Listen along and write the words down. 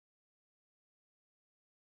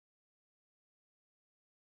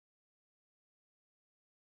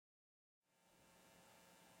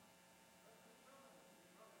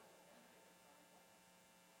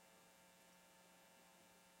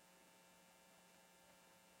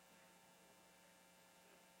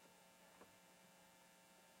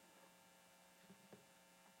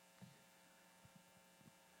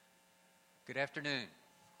Good afternoon.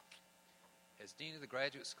 As Dean of the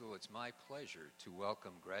Graduate School, it's my pleasure to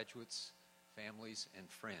welcome graduates, families, and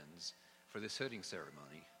friends for this hooding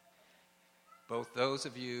ceremony, both those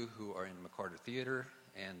of you who are in McCarter Theatre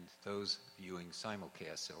and those viewing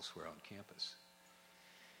simulcasts elsewhere on campus.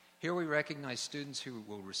 Here we recognize students who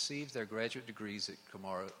will receive their graduate degrees at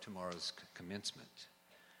tomorrow's commencement.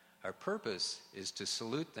 Our purpose is to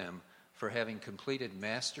salute them for having completed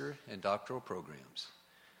master and doctoral programs,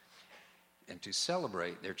 and to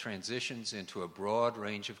celebrate their transitions into a broad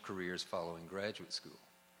range of careers following graduate school.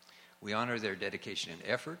 We honor their dedication and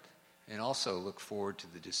effort, and also look forward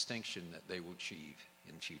to the distinction that they will achieve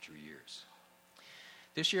in future years.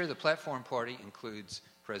 This year, the platform party includes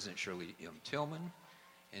President Shirley M. Tilghman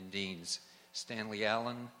and Deans Stanley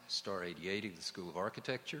Allen, Star 88 of the School of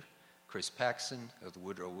Architecture, Chris Paxson of the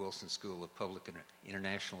Woodrow Wilson School of Public and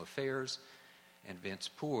International Affairs, and Vince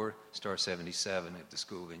Poore, Star 77 of the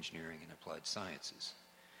School of Engineering and Applied Sciences.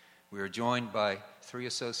 We are joined by 3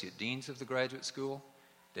 associate deans of the graduate school,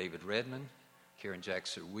 David Redman, Karen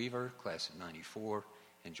Jackson-Weaver, class of 94,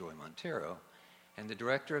 and Joy Montero, and the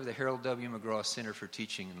director of the Harold W. McGraw Center for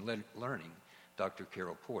Teaching and Learning, Dr.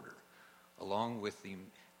 Carol Porter, along with the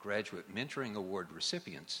Graduate Mentoring Award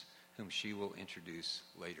recipients, whom she will introduce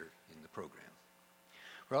later in the program.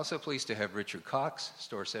 We're also pleased to have Richard Cox,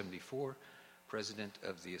 Star 74, President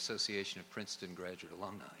of the Association of Princeton Graduate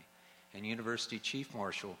Alumni, and University Chief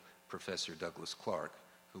Marshal, Professor Douglas Clark,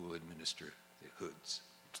 who will administer the hoods.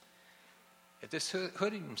 At this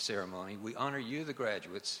hooding ceremony, we honor you, the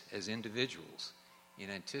graduates, as individuals in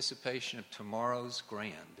anticipation of tomorrow's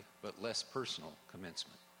grand but less personal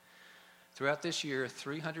commencement. Throughout this year,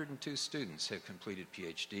 302 students have completed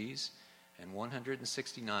PhDs, and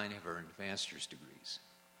 169 have earned master's degrees.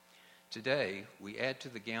 Today, we add to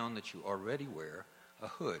the gown that you already wear a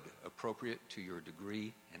hood appropriate to your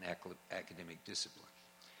degree and academic discipline.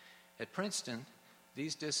 At Princeton,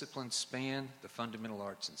 these disciplines span the fundamental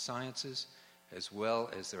arts and sciences, as well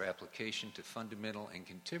as their application to fundamental and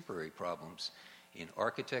contemporary problems in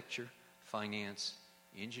architecture, finance,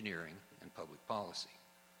 engineering, and public policy.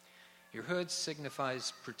 Your hood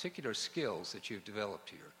signifies particular skills that you've developed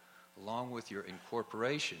here, along with your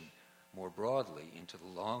incorporation more broadly into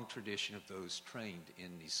the long tradition of those trained in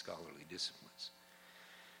these scholarly disciplines.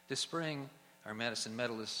 This spring, our Madison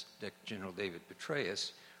medalist, General David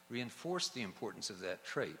Petraeus, reinforced the importance of that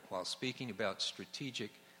trait while speaking about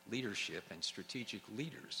strategic leadership and strategic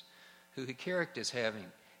leaders, who he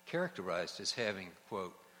characterized as having,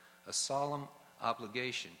 quote, a solemn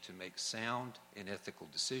obligation to make sound and ethical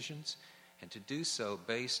decisions, and to do so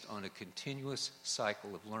based on a continuous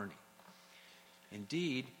cycle of learning.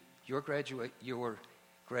 Indeed, your graduate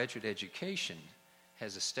education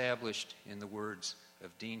has established, in the words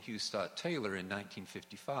of Dean Hugh Stott Taylor in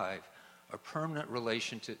 1955, a permanent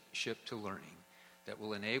relationship to learning that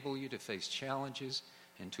will enable you to face challenges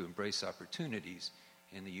and to embrace opportunities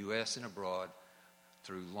in the U.S. and abroad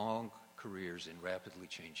through long careers in rapidly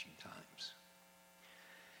changing times.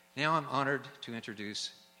 Now I'm honored to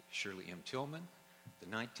introduce Shirley M. Tilghman,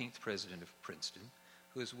 the 19th president of Princeton,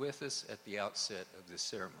 who is with us at the outset of this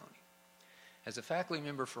ceremony. As a faculty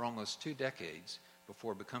member for almost 2 decades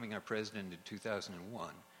before becoming our president in 2001,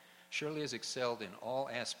 Shirley has excelled in all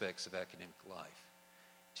aspects of academic life,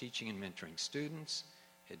 teaching and mentoring students,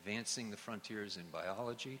 advancing the frontiers in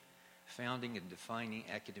biology, founding and defining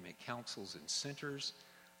academic councils and centers,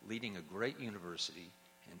 leading a great university,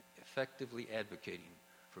 and effectively advocating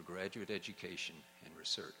for graduate education and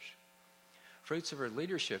research. Fruits of her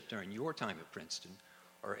leadership during your time at Princeton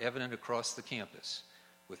are evident across the campus,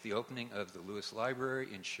 with the opening of the Lewis Library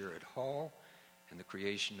in Sherrod Hall and the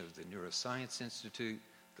creation of the Neuroscience Institute,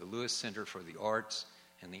 the Lewis Center for the Arts,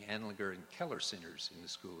 and the Andlinger and Keller Centers in the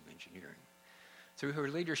School of Engineering. Through her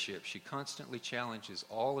leadership, she constantly challenges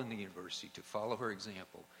all in the university to follow her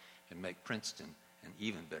example and make Princeton an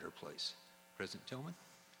even better place. President Tilghman?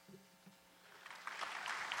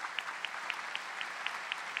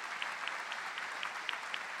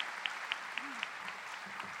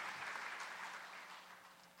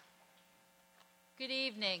 Good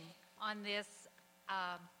evening on this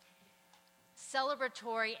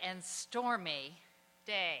celebratory and stormy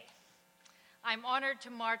day. I'm honored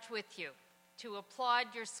to march with you, to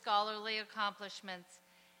applaud your scholarly accomplishments,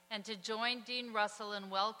 and to join Dean Russel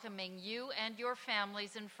in welcoming you and your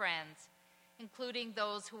families and friends, including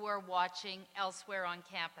those who are watching elsewhere on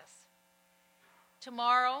campus.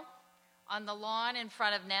 Tomorrow, on the lawn in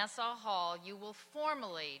front of Nassau Hall, you will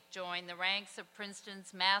formally join the ranks of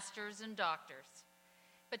Princeton's masters and doctors.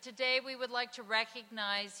 But today we would like to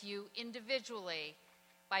recognize you individually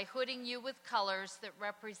by hooding you with colors that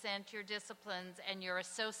represent your disciplines and your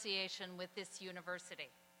association with this university.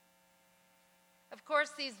 Of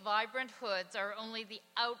course, these vibrant hoods are only the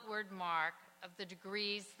outward mark of the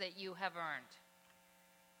degrees that you have earned.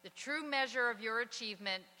 The true measure of your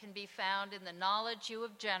achievement can be found in the knowledge you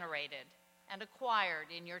have generated and acquired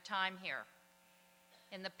in your time here,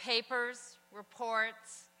 in the papers,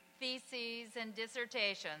 reports, theses, and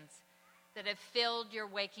dissertations that have filled your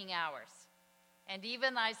waking hours, and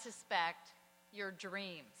even, I suspect, your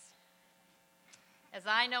dreams. As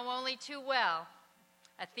I know only too well,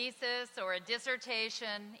 a thesis or a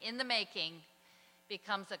dissertation in the making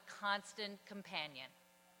becomes a constant companion.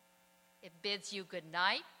 It bids you good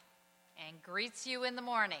night and greets you in the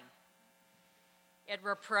morning. It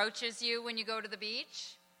reproaches you when you go to the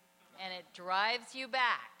beach, and it drives you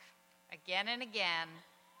back again and again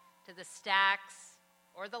to the stacks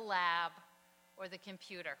or the lab or the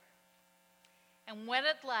computer. And when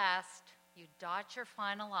at last you dot your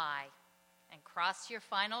final I and cross your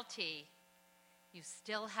final T, you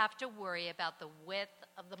still have to worry about the width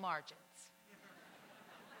of the margins.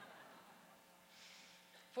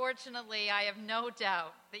 Fortunately, I have no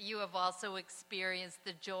doubt that you have also experienced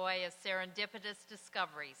the joy of serendipitous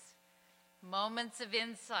discoveries, moments of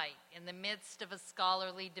insight in the midst of a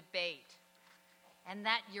scholarly debate, and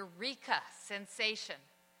that eureka sensation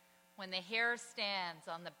when the hair stands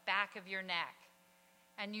on the back of your neck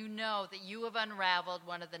and you know that you have unraveled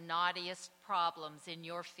one of the knottiest problems in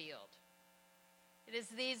your field. It is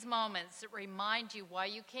these moments that remind you why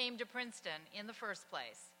you came to Princeton in the first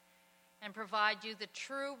place and provide you the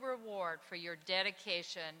true reward for your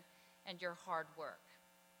dedication and your hard work.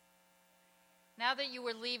 Now that you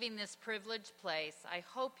are leaving this privileged place, I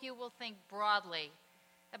hope you will think broadly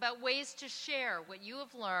about ways to share what you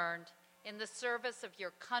have learned in the service of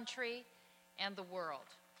your country and the world.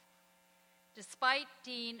 Despite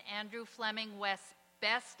Dean Andrew Fleming West's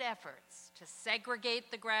best efforts to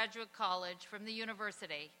segregate the graduate college from the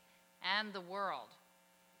university and the world,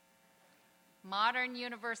 modern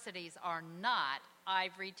universities are not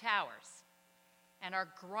ivory towers, and our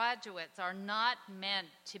graduates are not meant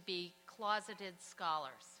to be closeted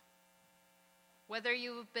scholars. Whether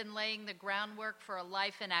you have been laying the groundwork for a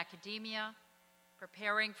life in academia,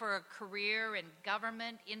 preparing for a career in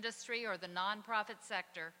government, industry, or the nonprofit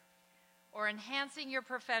sector, or enhancing your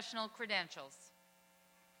professional credentials,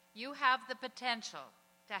 you have the potential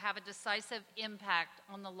to have a decisive impact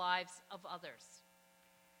on the lives of others.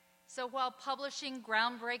 So while publishing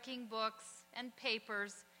groundbreaking books and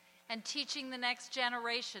papers and teaching the next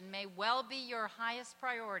generation may well be your highest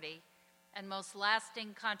priority and most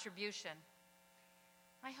lasting contribution,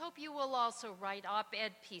 I hope you will also write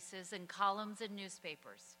op-ed pieces and columns in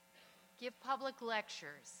newspapers, give public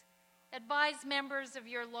lectures, advise members of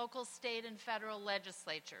your local, state, and federal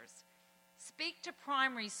legislatures, speak to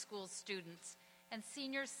primary school students and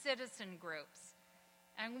senior citizen groups,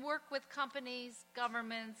 and work with companies,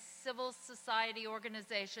 governments, civil society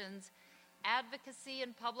organizations, advocacy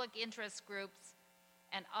and public interest groups,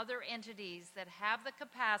 and other entities that have the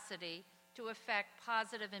capacity to effect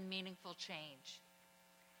positive and meaningful change.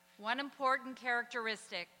 One important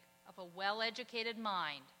characteristic of a well-educated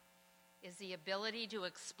mind is the ability to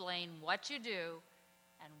explain what you do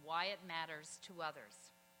and why it matters to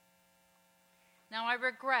others. Now, I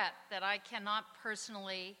regret that I cannot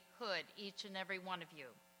personally hood each and every one of you,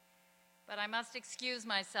 but I must excuse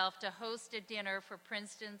myself to host a dinner for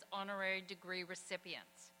Princeton's honorary degree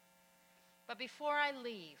recipients. But before I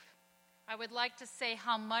leave, I would like to say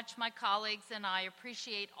how much my colleagues and I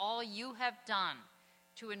appreciate all you have done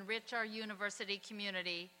to enrich our university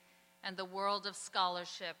community and the world of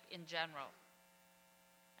scholarship in general.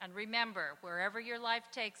 And remember, wherever your life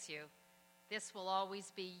takes you, this will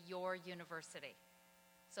always be your university.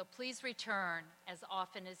 So please return as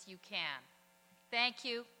often as you can. Thank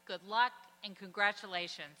you, good luck, and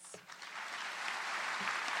congratulations.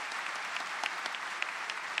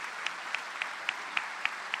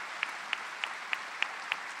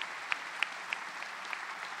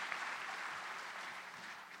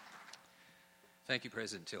 Thank you,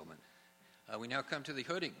 President Tilghman. We now come to the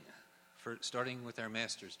hooding, starting with our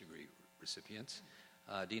master's degree recipients.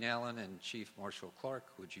 Dean Allen and Chief Marshal Clark,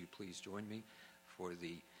 would you please join me for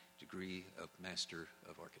the degree of Master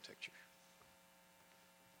of Architecture?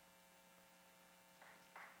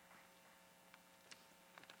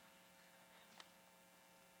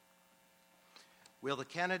 Will the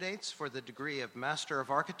candidates for the degree of Master of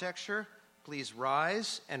Architecture please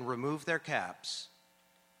rise and remove their caps?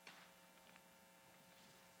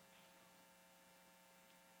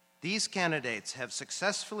 These candidates have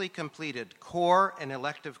successfully completed core and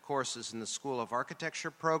elective courses in the School of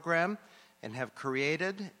Architecture program and have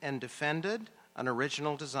created and defended an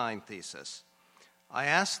original design thesis. I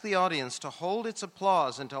ask the audience to hold its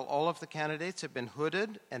applause until all of the candidates have been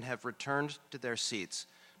hooded and have returned to their seats.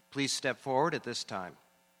 Please step forward at this time.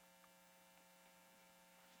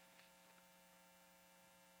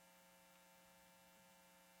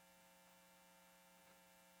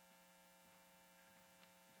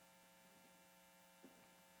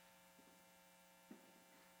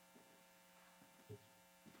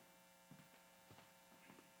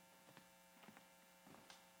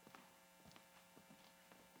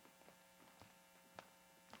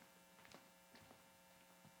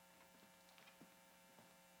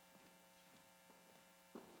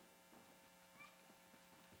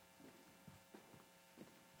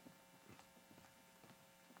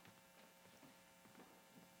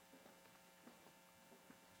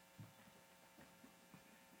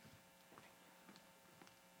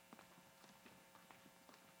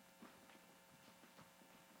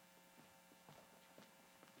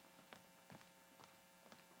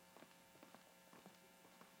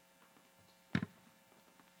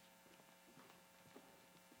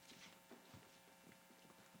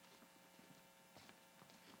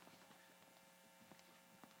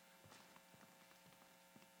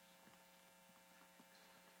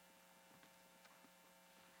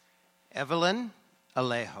 Evelyn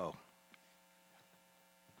Alejo.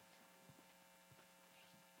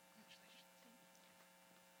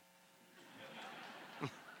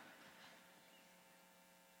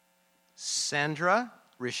 Sandra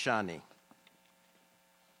Rishani.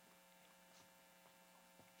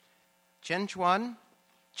 Chenchuan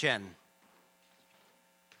Chen.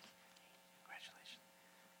 Congratulations.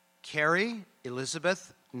 Carrie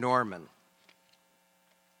Elizabeth Norman.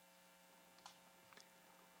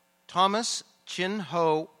 Thomas Chin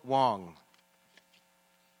Ho Wong.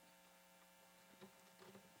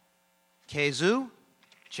 Kezu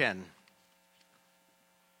Chen.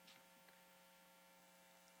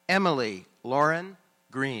 Emily Lauren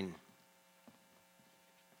Green.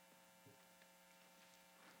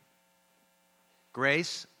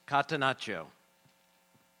 Grace Catanaccio.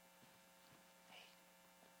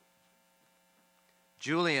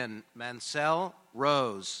 Julian Mansell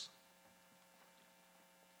Rose.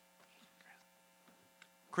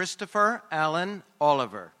 Christopher Allen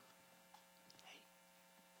Oliver.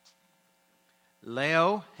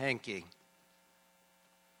 Leo Henke.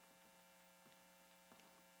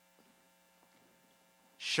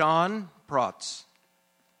 Sean Protz.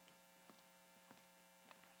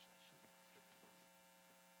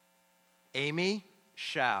 Amy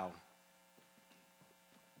Shao.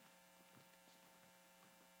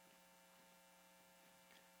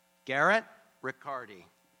 Garrett Riccardi.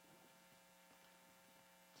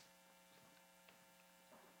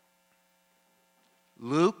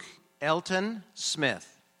 Luke Elton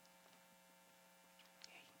Smith.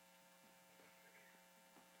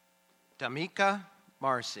 Tamika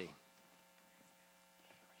Marcy.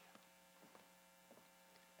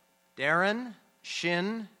 Darren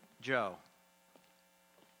Shin Joe.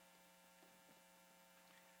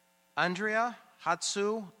 Andrea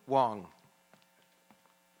Hatsu Wong.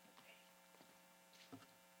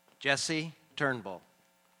 Jesse Turnbull.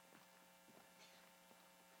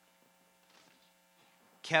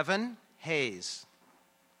 Kevin Hayes.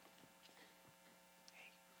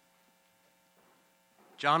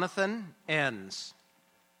 Jonathan Enns.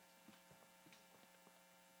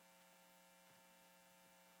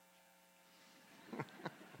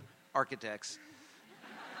 Architects.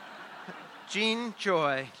 Jean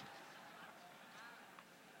Choi.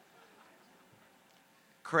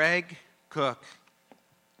 Craig Cook.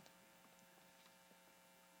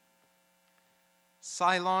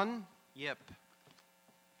 Cylon Yip.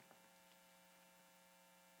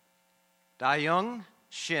 Dayoung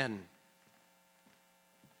Shin.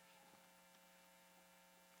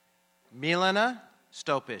 Milena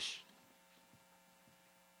Stopish.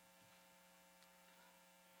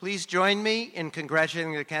 Please join me in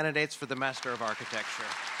congratulating the candidates for the Master of Architecture.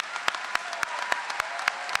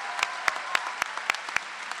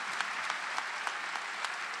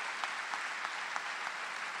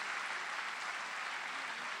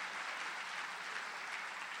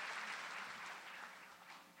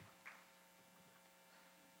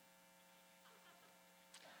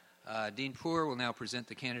 Dean Poore will now present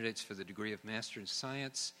the candidates for the degree of Master of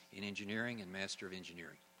Science in Engineering and Master of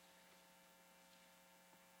Engineering.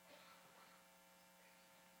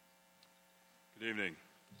 Good evening.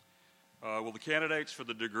 Will the candidates for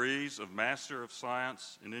the degrees of Master of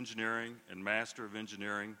Science in Engineering and Master of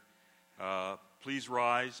Engineering please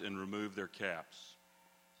rise and remove their caps.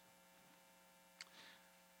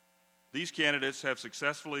 These candidates have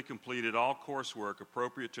successfully completed all coursework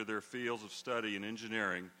appropriate to their fields of study in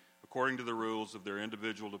engineering according to the rules of their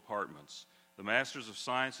individual departments. The Masters of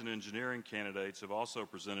Science and Engineering candidates have also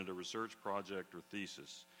presented a research project or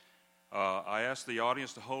thesis. I ask the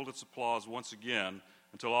audience to hold its applause once again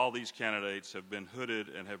until all these candidates have been hooded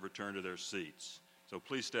and have returned to their seats. So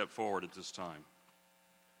please step forward at this time.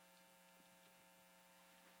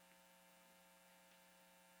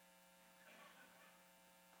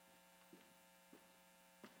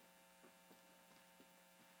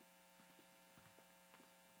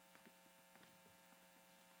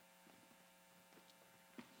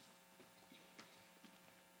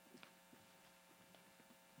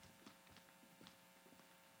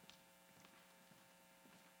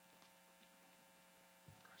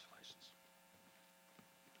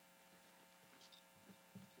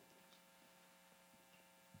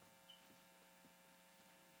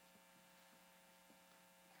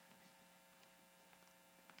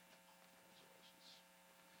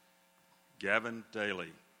 Gavin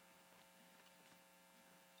Daly.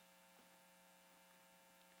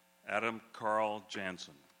 Adam Carl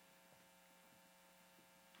Jansen.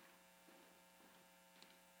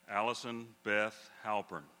 Allison Beth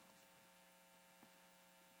Halpern.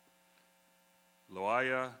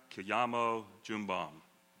 Loaya Kiyamo Jumbam.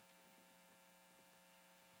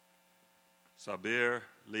 Sabir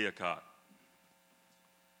Liaquat.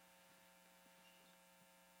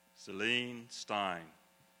 Celine Stein.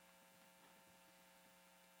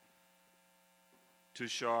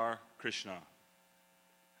 Tushar Krishna.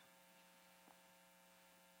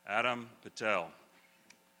 Adam Patel.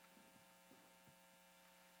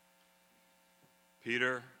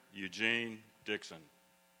 Peter Eugene Dixon.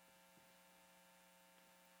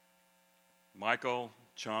 Michael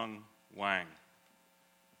Chung Wang.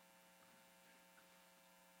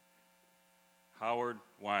 Howard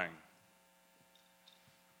Wang.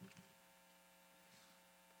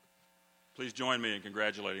 Please join me in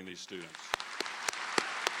congratulating these students.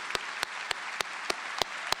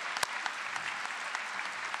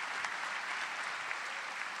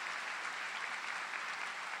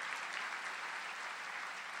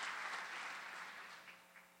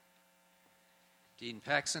 Dean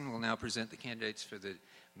Paxson will now present the candidates for the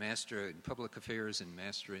Master in Public Affairs and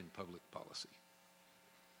Master in Public Policy.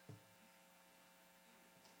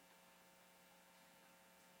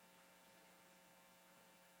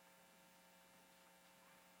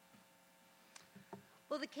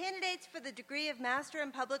 Will the candidates for the degree of Master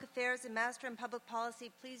in Public Affairs and Master in Public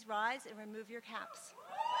Policy please rise and remove your caps?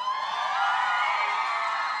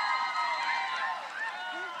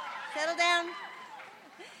 Settle down.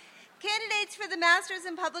 Candidates for the Masters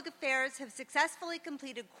in Public Affairs have successfully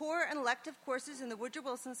completed core and elective courses in the Woodrow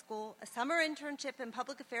Wilson School, a summer internship in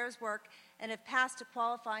public affairs work, and have passed a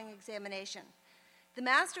qualifying examination. The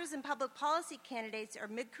Masters in Public Policy candidates are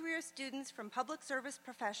mid-career students from public service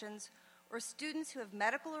professions or students who have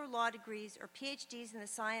medical or law degrees or PhDs in the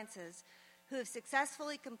sciences who have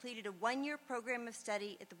successfully completed a one-year program of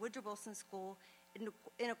study at the Woodrow Wilson School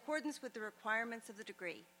in accordance with the requirements of the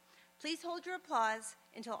degree. Please hold your applause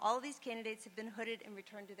until all of these candidates have been hooded and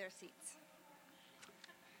returned to their seats.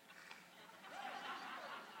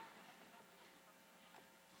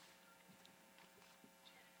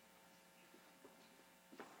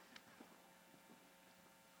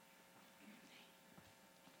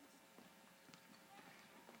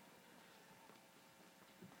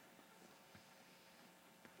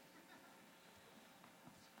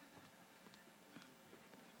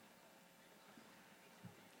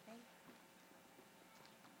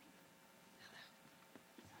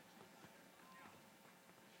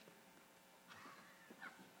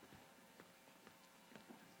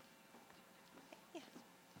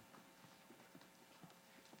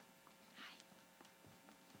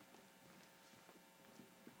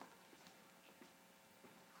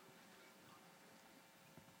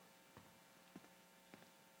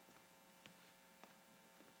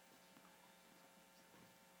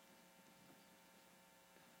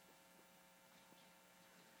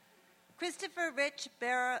 Christopher Rich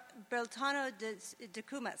Beltano de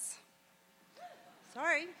Cumas.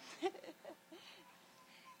 Sorry.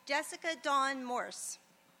 Jessica Dawn Morse.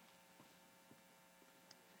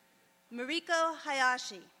 Mariko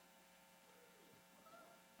Hayashi.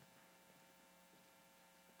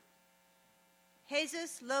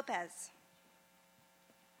 Jesus Lopez.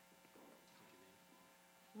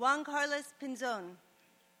 Juan Carlos Pinzon.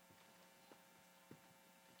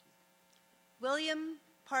 William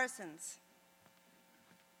Parsons.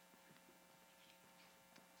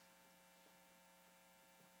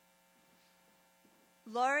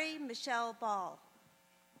 Laurie Michelle Ball.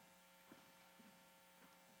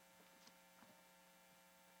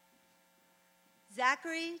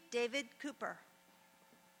 Zachary David Cooper.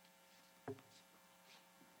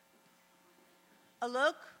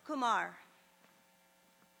 Alok Kumar.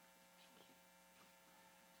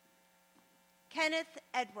 Kenneth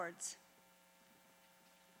Edwards.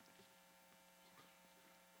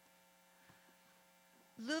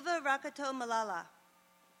 Luva Rakato Malala.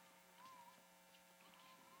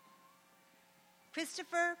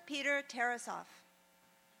 Christopher Peter Tarasoff.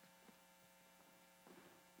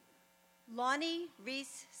 Lonnie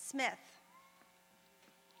Reese Smith.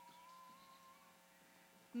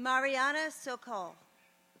 Mariana Sokol.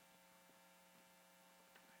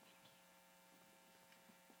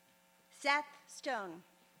 Seth Stone.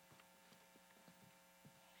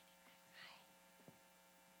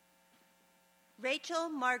 Rachel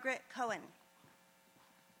Margaret Cohen.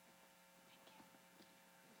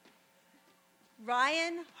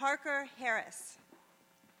 Ryan Harker Harris.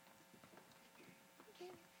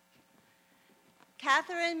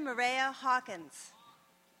 Catherine Maria Hawkins.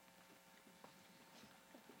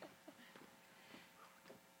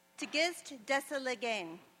 Tigist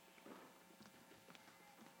Desalegane.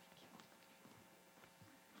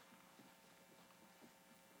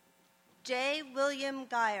 J. William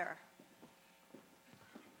Geyer.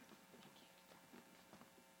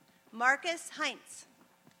 Marcus Heinz.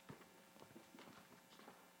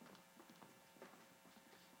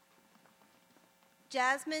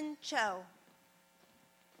 Jasmine Cho.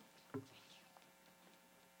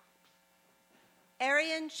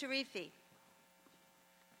 Arian Sharifi.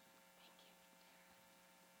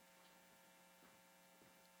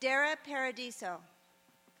 Dara Paradiso.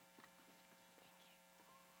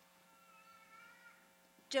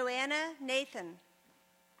 Joanna Nathan.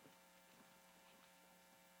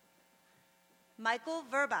 Michael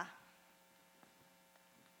Verba.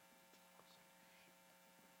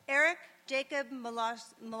 Eric Jacob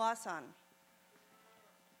Molason.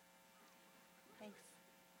 Thanks.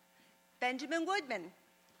 Benjamin Woodman.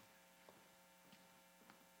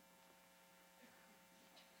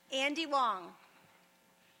 Andy Wong.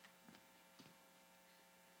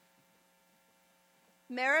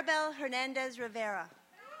 Maribel Hernandez Rivera.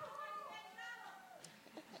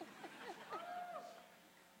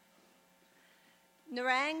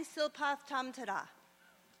 Narang Silpath Tamtada.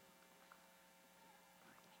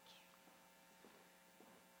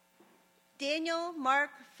 Daniel Mark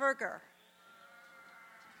Ferger.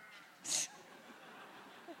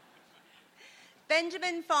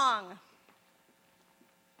 Benjamin Fong.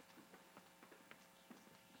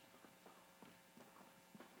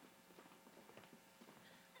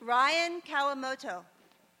 Ryan Kawamoto.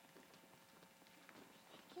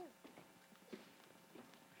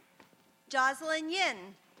 Jocelyn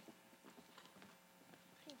Yin.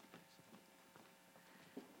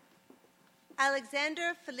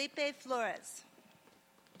 Alexander Felipe Flores.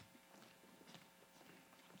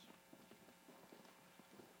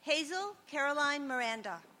 Hazel Caroline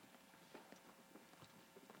Miranda.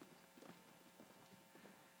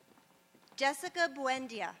 Jessica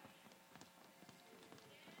Buendia.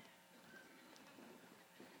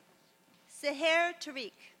 Seher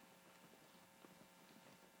Tariq.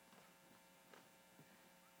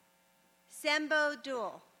 Sambo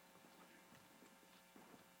Dual.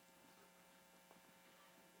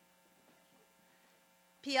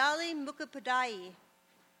 Piali Mukhopadhyay.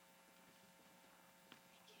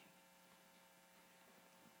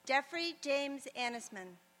 Jeffrey James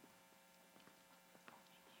Anisman.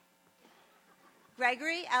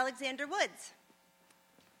 Gregory Alexander Woods.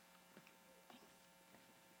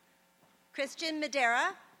 Christian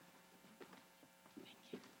Madera.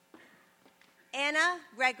 Anna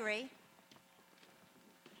Gregory.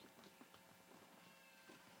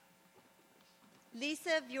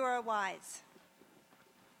 Lisa Vura Wise.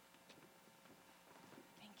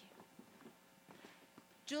 Thank you.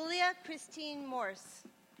 Julia Christine Morse.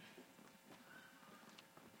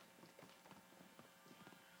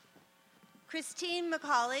 Christine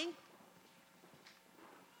McCauley.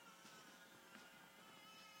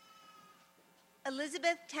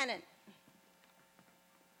 Elizabeth Tennant.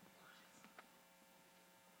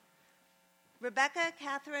 Rebecca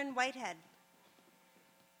Catherine Whitehead.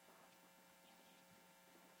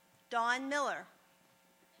 Dawn Miller.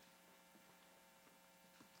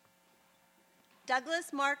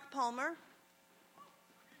 Douglas Mark Palmer.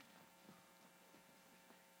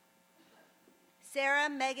 Sarah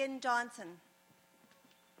Megan Johnson.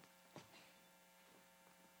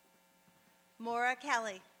 Maura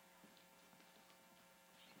Kelly.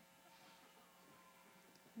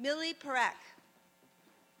 Millie Perek.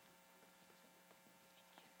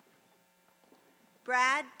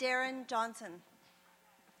 Brad Darren Johnson.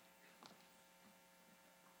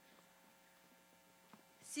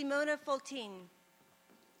 Simona Foltine.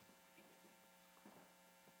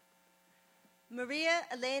 Maria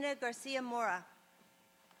Elena Garcia Mora.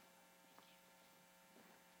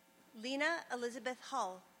 Lena Elizabeth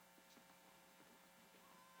Hull.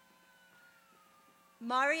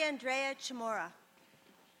 Maria Andrea Chamora.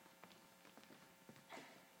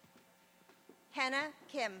 Hannah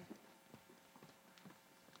Kim.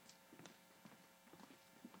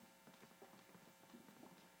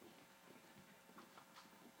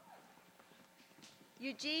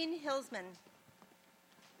 Eugene Hilsman.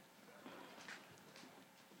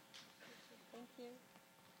 Thank you.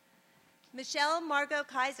 Michelle Margot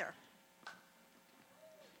Kaiser.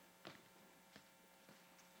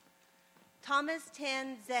 Thomas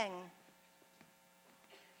Tan Zeng.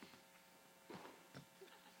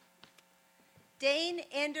 Dane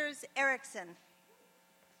Anders Erickson.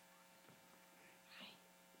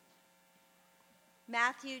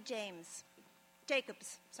 Matthew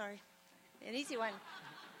Jacobs, sorry, an easy one.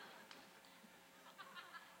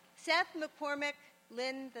 Seth McCormick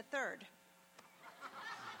Lynn III.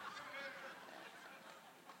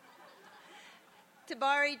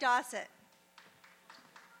 Tabari Dossett.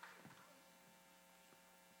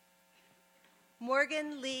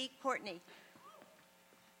 Morgan Lee Courtney.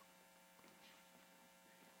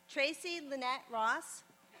 Tracy Lynette Ross.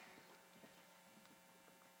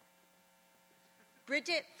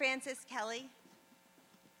 Bridget Francis Kelly.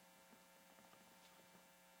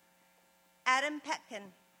 Adam Petkin.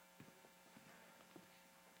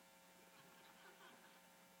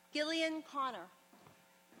 Gillian Connor.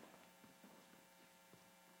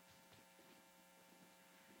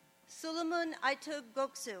 Suleiman Aitug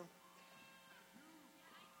Goksu.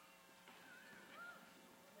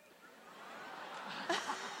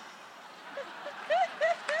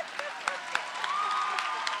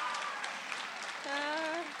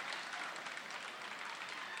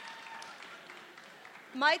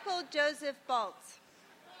 Michael Joseph Baltz.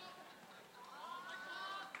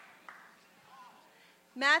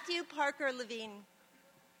 Matthew Parker Levine.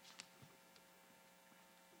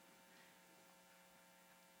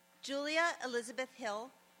 Julia Elizabeth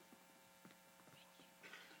Hill.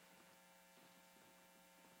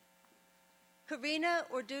 Karina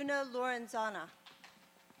Orduna Lorenzana.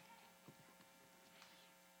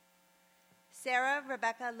 Sarah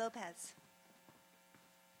Rebecca Lopez.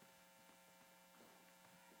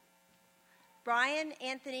 Brian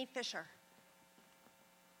Anthony Fisher.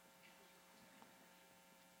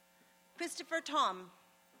 Christopher Tom.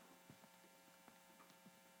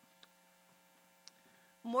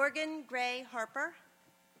 Morgan Gray Harper.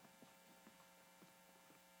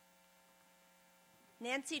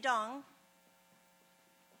 Nancy Dong.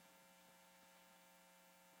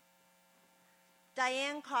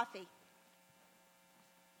 Diane Coffey.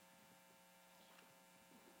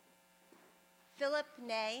 Philip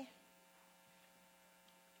Ney.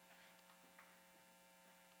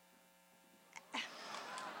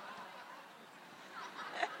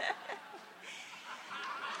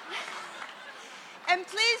 And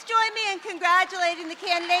please join me in congratulating the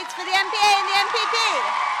candidates for the MPA and the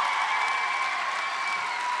MPP.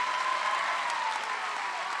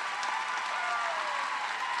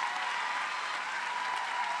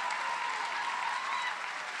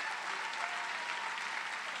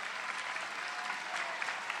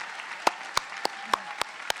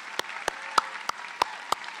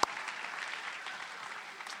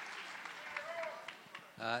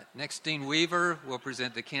 Next, Dean Weaver will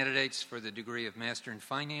present the candidates for the degree of Master in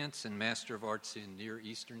Finance and Master of Arts in Near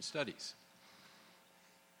Eastern Studies.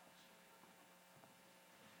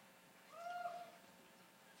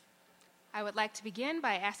 I would like to begin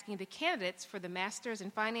by asking the candidates for the Masters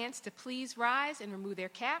in Finance to please rise and remove their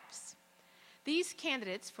caps. These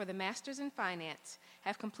candidates for the Masters in Finance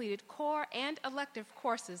have completed core and elective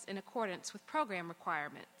courses in accordance with program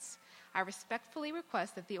requirements. I respectfully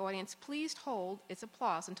request that the audience please hold its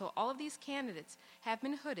applause until all of these candidates have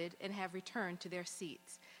been hooded and have returned to their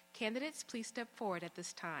seats. Candidates, please step forward at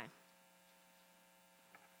this time.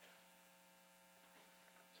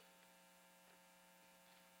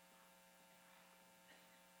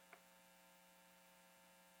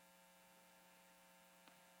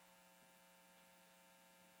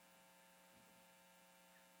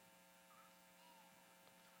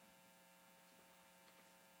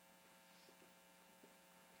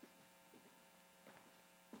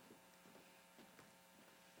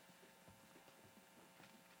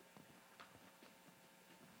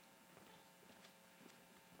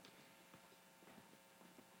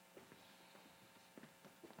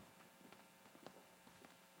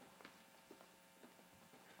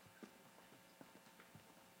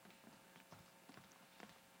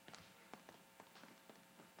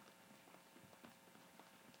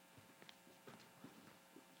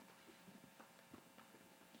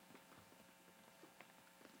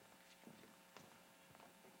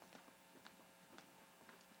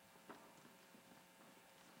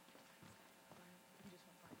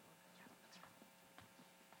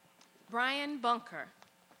 Brian Bunker.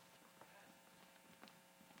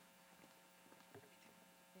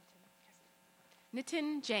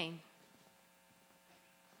 Nitin Jain.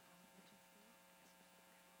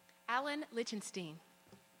 Alan Lichtenstein.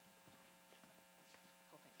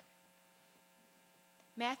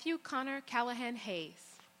 Matthew Connor Callahan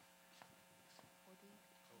Hayes.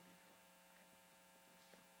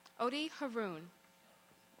 Odi Haroon.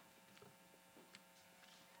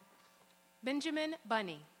 Benjamin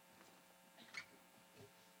Bunny.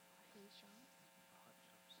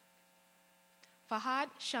 Fahad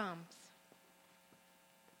Shams.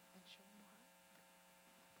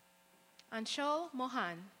 Anshul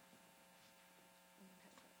Mohan.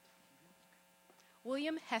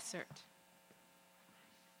 William Hessert.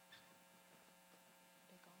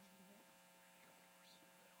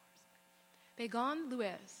 Begon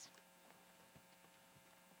Luez.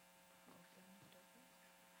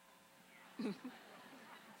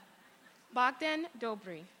 Bogdan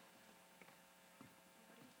Dobry.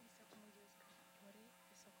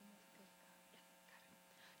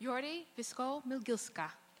 Jordi Visko-Milgilska.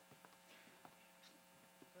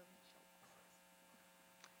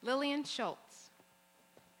 Lillian Schultz.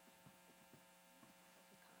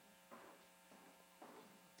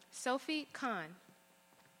 Sophie Khan.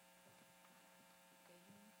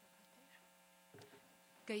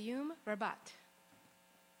 Gayum Rabat.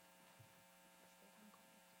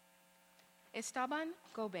 Esteban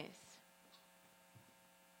Gomez.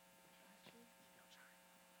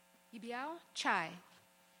 Yibiao Chai.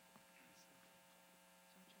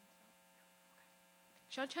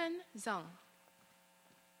 Shouchen Zhang.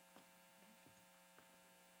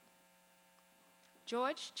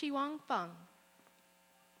 George Chiwang Feng.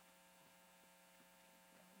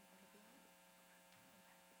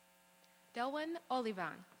 Delwyn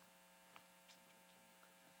Olivan.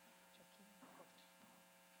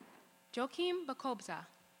 Joachim Bakobza.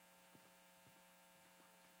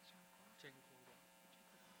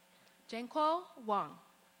 Zhengkuo Wang.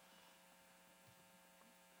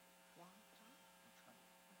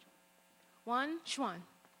 Wan Xuan.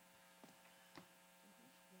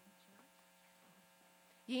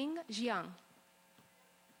 Ying Jiang.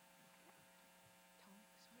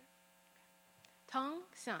 Tong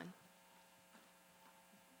San.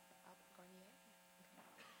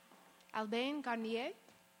 Albane Garnier.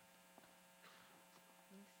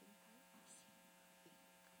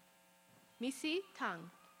 Missy Tang.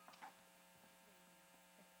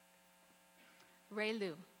 Ray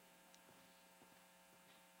Liu.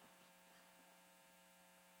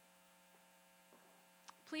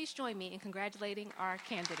 Please join me in congratulating our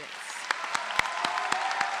candidates.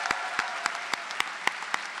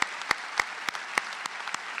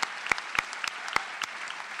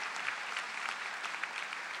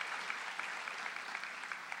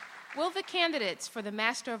 Will the candidates for the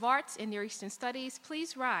Master of Arts in Near Eastern Studies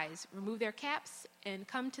please rise, remove their caps, and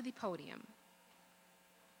come to the podium?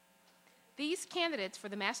 These candidates for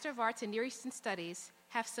the Master of Arts in Near Eastern Studies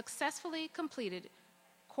have successfully completed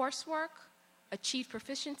coursework, achieved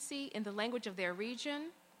proficiency in the language of their region,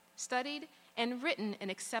 studied, and written an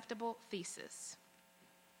acceptable thesis.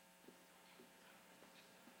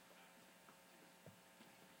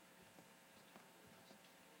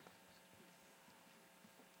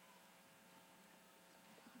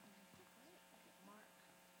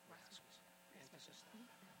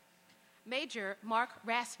 Major Mark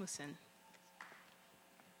Rasmussen.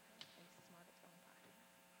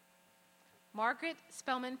 Margaret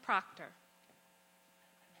Spellman Proctor.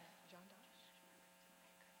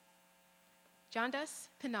 Jondas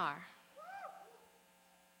Pinar.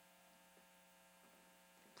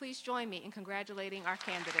 Please join me in congratulating our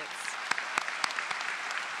candidates.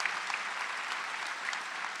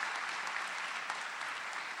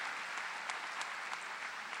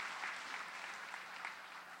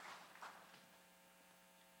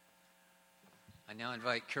 I now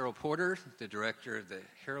invite Carol Porter, the director of the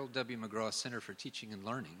Harold W. McGraw Center for Teaching and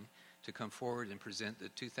Learning, to come forward and present the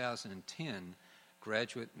 2010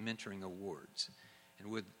 Graduate Mentoring Awards. And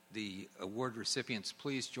would the award recipients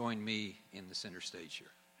please join me in the center stage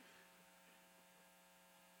here?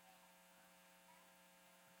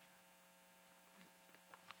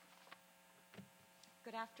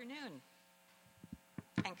 Good afternoon,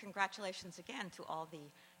 and congratulations again to all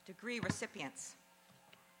the degree recipients.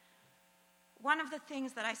 One of the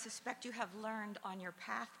things that I suspect you have learned on your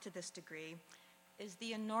path to this degree is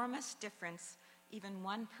the enormous difference even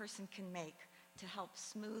one person can make to help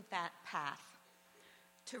smooth that path,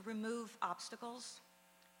 to remove obstacles,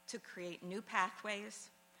 to create new pathways,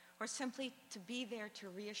 or simply to be there to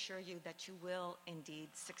reassure you that you will indeed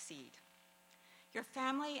succeed. Your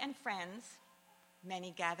family and friends,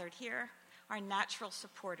 many gathered here, are natural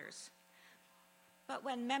supporters. But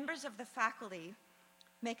when members of the faculty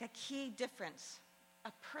make a key difference,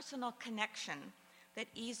 a personal connection that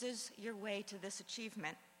eases your way to this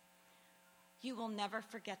achievement, you will never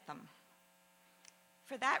forget them.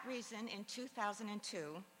 For that reason, in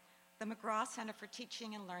 2002, the McGraw Center for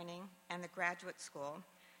Teaching and Learning and the Graduate School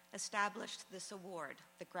established this award,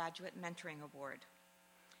 the Graduate Mentoring Award.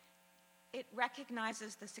 It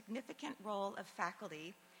recognizes the significant role of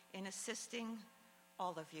faculty in assisting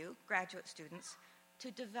all of you, graduate students,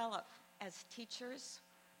 to develop as teachers,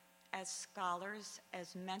 as scholars,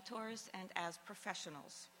 as mentors, and as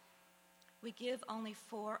professionals. We give only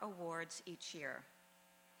 4 awards each year.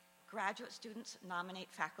 Graduate students nominate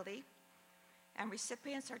faculty, and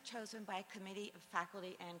recipients are chosen by a committee of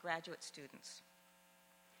faculty and graduate students.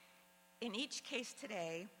 In each case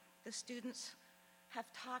today, the students have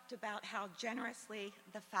talked about how generously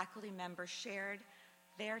the faculty members shared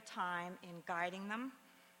their time in guiding them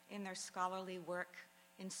in their scholarly work,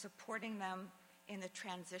 in supporting them in the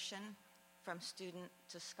transition from student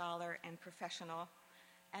to scholar and professional,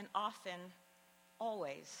 and often,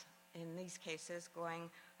 always, in these cases, going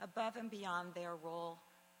above and beyond their role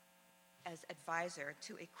as advisor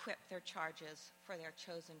to equip their charges for their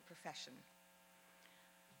chosen profession.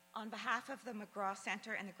 On behalf of the McGraw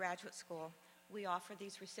Center and the Graduate School, we offer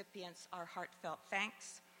these recipients our heartfelt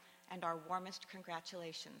thanks and our warmest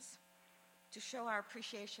congratulations. To show our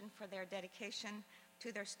appreciation for their dedication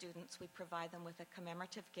to their students, we provide them with a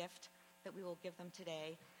commemorative gift that we will give them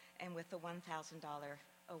today, and with the $1,000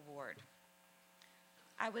 award.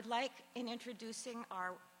 I would like, in introducing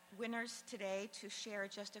our winners today, to share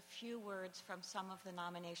just a few words from some of the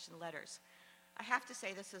nomination letters. I have to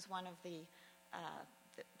say this is one of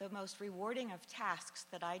the most rewarding of tasks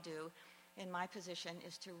that I do in my position,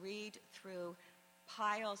 is to read through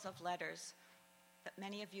piles of letters that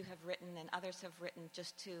many of you have written and others have written,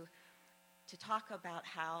 just to talk about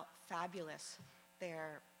how fabulous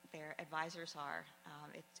their advisors are.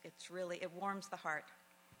 It warms the heart.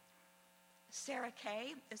 Sarah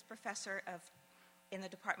Kay is professor in the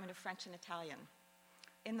Department of French and Italian.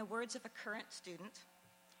 In the words of a current student,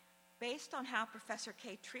 based on how Professor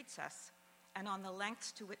Kay treats us and on the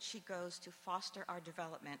lengths to which she goes to foster our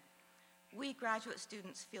development, we graduate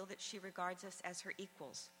students feel that she regards us as her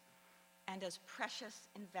equals and as precious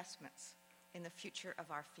investments in the future of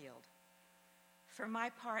our field. For my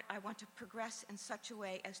part, I want to progress in such a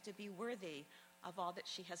way as to be worthy of all that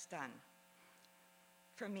she has done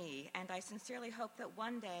for me, and I sincerely hope that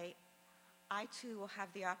one day I too will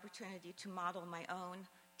have the opportunity to model my own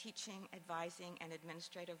teaching, advising, and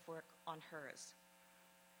administrative work on hers.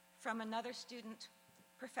 From another student,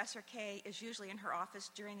 Professor Kay is usually in her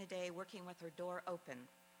office during the day working with her door open.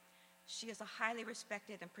 She is a highly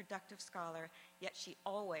respected and productive scholar, yet she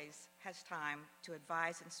always has time to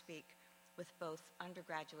advise and speak with both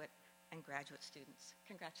undergraduate and graduate students.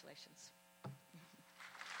 Congratulations.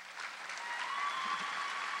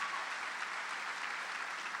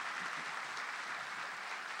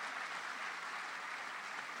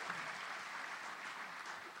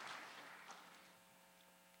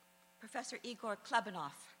 Professor Igor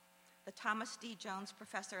Klebanov, the Thomas D. Jones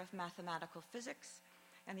Professor of Mathematical Physics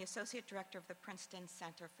and the Associate Director of the Princeton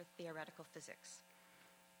Center for Theoretical Physics.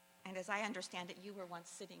 And as I understand it, you were once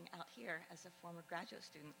sitting out here as a former graduate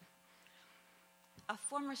student. A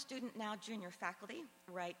former student, now junior faculty,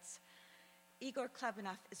 writes, Igor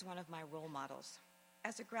Klebanov is one of my role models.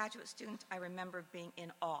 As a graduate student, I remember being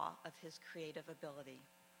in awe of his creative ability.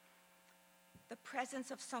 The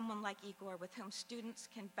presence of someone like Igor, with whom students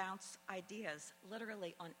can bounce ideas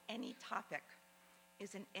literally on any topic,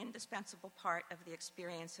 is an indispensable part of the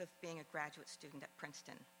experience of being a graduate student at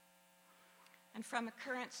Princeton. And from a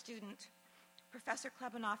current student, Professor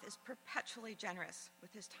Klebanov is perpetually generous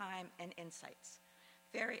with his time and insights,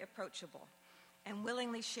 very approachable, and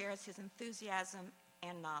willingly shares his enthusiasm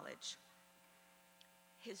and knowledge.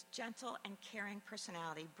 His gentle and caring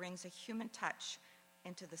personality brings a human touch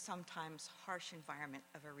into the sometimes harsh environment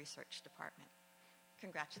of a research department.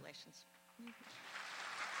 Congratulations.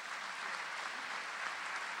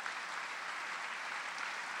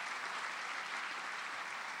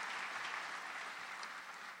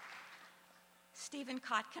 Stephen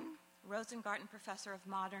Kotkin, Rosengarten Professor of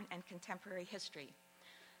Modern and Contemporary History.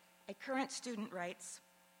 A current student writes,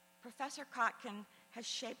 Professor Kotkin has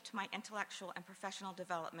shaped my intellectual and professional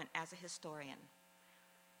development as a historian.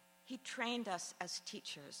 He trained us as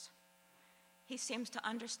teachers. He seems to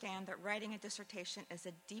understand that writing a dissertation is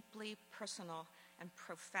a deeply personal and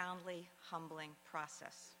profoundly humbling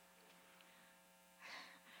process.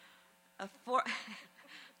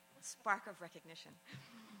 spark of recognition.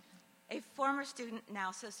 A former student, now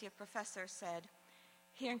associate professor, said,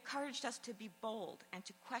 "He encouraged us to be bold and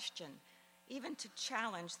to question, even to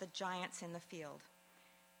challenge the giants in the field.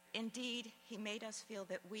 Indeed, he made us feel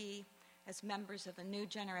that we, as members of a new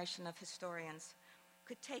generation of historians,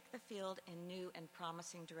 could take the field in new and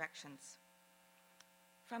promising directions."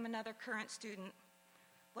 From another current student,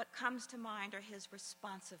 what comes to mind are his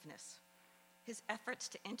responsiveness, his efforts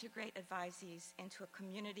to integrate advisees into a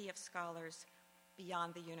community of scholars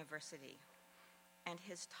beyond the university, and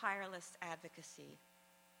his tireless advocacy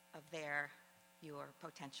of your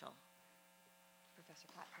potential. Professor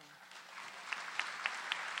Tilghman.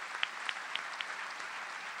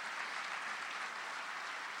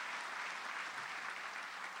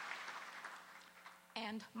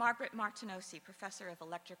 And Margaret Martinosi, Professor of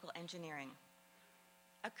Electrical Engineering.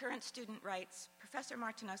 A current student writes, "Professor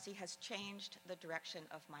Martinosi has changed the direction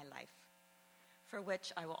of my life, for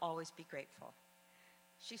which I will always be grateful.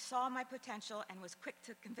 She saw my potential and was quick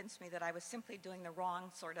to convince me that I was simply doing the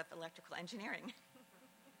wrong sort of electrical engineering."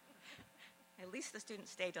 At least the student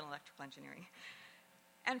stayed in electrical engineering.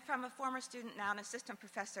 And from a former student, now an assistant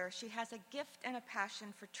professor, she has a gift and a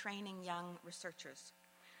passion for training young researchers.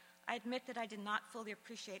 I admit that I did not fully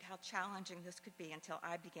appreciate how challenging this could be until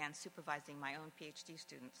I began supervising my own PhD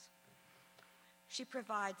students. She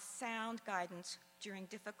provides sound guidance during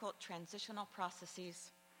difficult transitional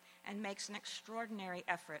processes and makes an extraordinary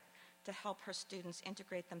effort to help her students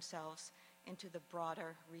integrate themselves into the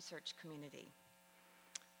broader research community.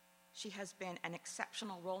 She has been an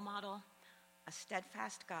exceptional role model, a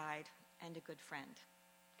steadfast guide, and a good friend.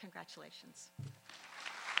 Congratulations.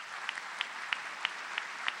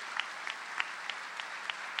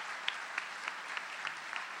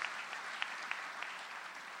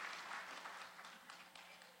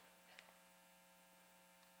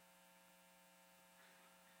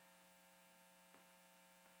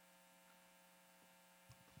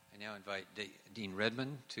 I now invite Dean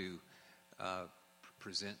Redmond to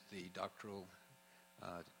present the doctoral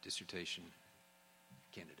dissertation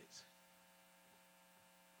candidates.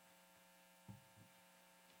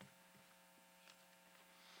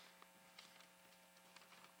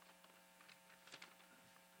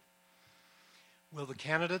 Will the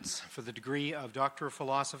candidates for the degree of Doctor of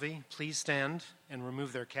Philosophy please stand and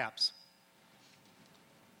remove their caps?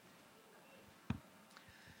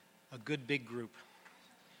 A good big group.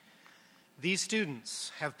 These students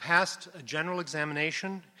have passed a general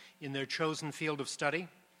examination in their chosen field of study,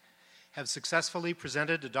 have successfully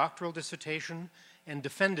presented a doctoral dissertation, and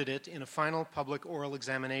defended it in a final public oral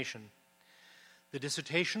examination. The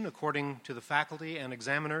dissertation, according to the faculty and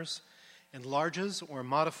examiners, enlarges or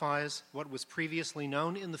modifies what was previously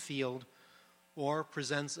known in the field or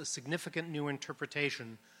presents a significant new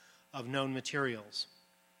interpretation of known materials.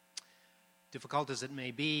 Difficult as it may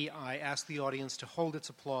be, I ask the audience to hold its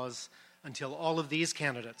applause until all of these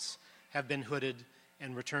candidates have been hooded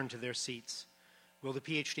and returned to their seats. Will the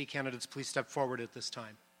PhD candidates please step forward at this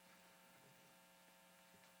time?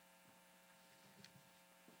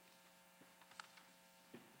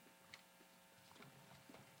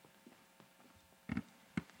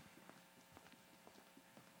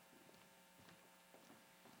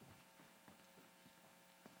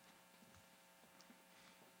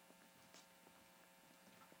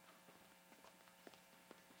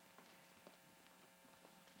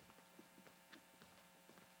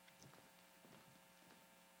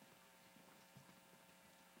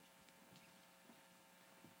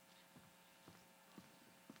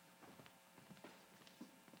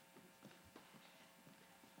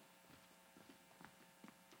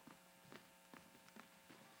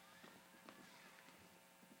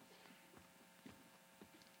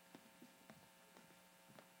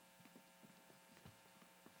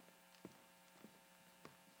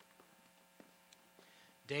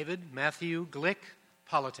 David Matthew Glick,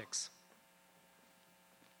 Politics.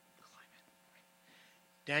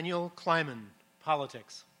 Daniel Kleiman,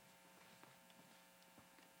 Politics.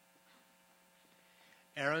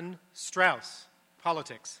 Aaron Strauss,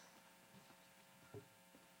 Politics.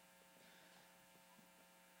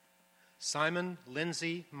 Simon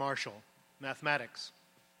Lindsay Marshall, Mathematics.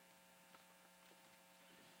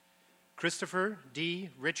 Christopher D.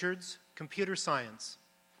 Richards, Computer Science.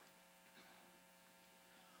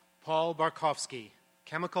 Paul Barkowski,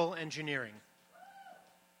 Chemical Engineering.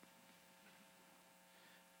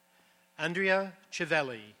 Andrea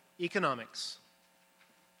Civelli, Economics.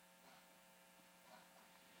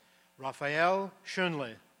 Raphael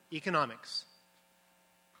Schönle, Economics.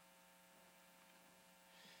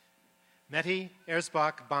 Mette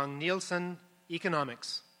Erzbach Bang Nielsen,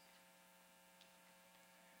 Economics.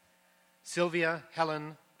 Sylvia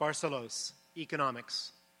Helen Barcelos,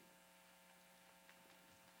 Economics.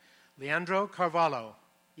 Leandro Carvalho,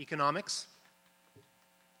 Economics.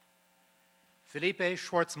 Felipe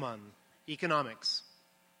Schwartzman, Economics.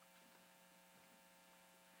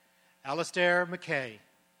 Alistair McKay,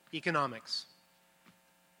 Economics.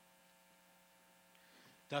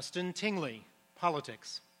 Dustin Tingley,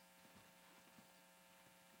 Politics.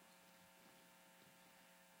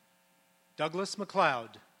 Douglas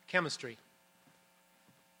McLeod, Chemistry.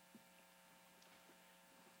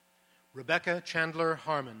 Rebecca Chandler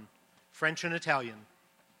Harmon, French and Italian.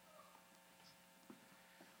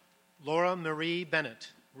 Laura Marie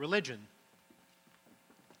Bennett, Religion.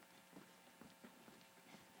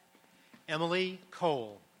 Emily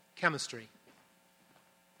Cole, Chemistry.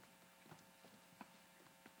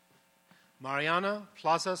 Mariana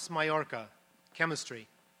Plazas Mayorga, Chemistry.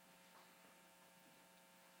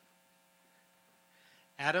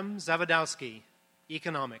 Adam Zawodowski,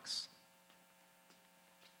 Economics.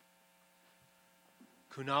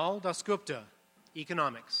 Kunal Dasgupta,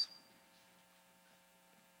 Economics.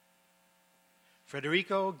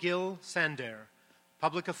 Federico Gil Sander,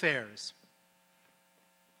 Public Affairs.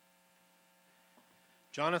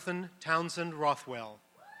 Jonathan Townsend Rothwell,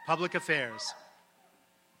 Public Affairs.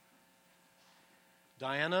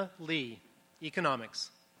 Diana Lee,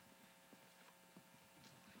 Economics.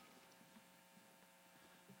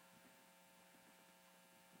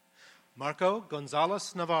 Marco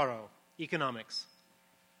Gonzalez Navarro, Economics.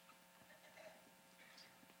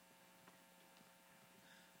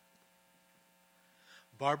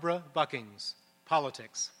 Barbara Buckings,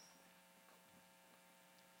 Politics.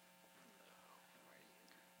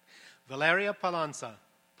 Valeria Palanza,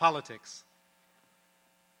 Politics.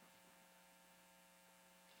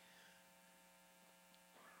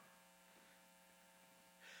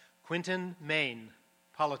 Quinton Main,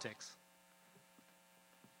 Politics.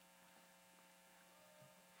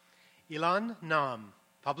 Ilan Nam,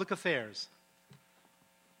 Public Affairs.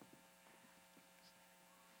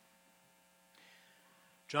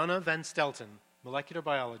 Jonna Van Stelten, Molecular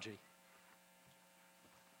Biology.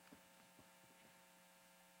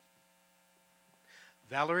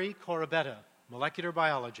 Valerie Corabetta, Molecular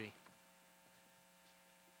Biology.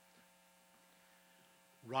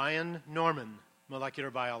 Ryan Norman,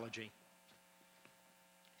 Molecular Biology.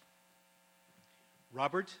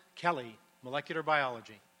 Robert Kelly, Molecular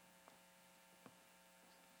Biology.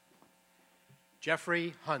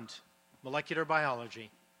 Jeffrey Hunt, Molecular Biology.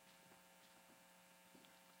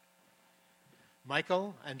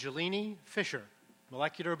 Michael Angelini Fisher,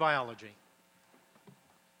 Molecular Biology.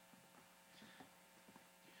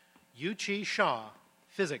 Yuchi Shah,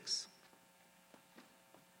 Physics.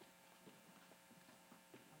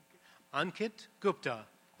 Ankit Gupta,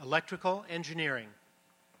 Electrical Engineering.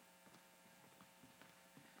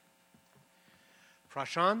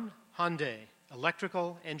 Prashan Hande,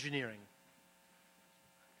 Electrical Engineering.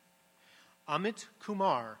 Amit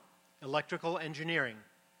Kumar, Electrical Engineering.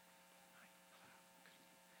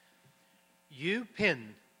 Yu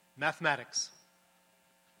Pin, Mathematics.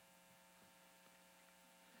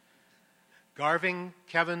 Garving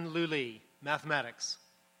Kevin Luli, Mathematics.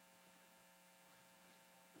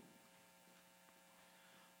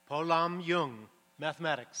 Polam Jung,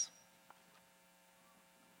 Mathematics.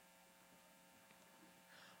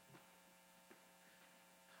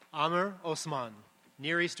 Amr Osman,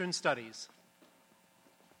 Near Eastern Studies.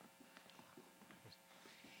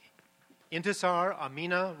 Intisar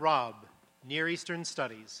Amina Rob, Near Eastern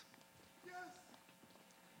Studies. Yes.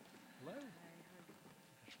 Hello.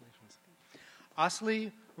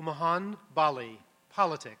 Asli Umahan Bali,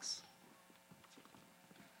 Politics.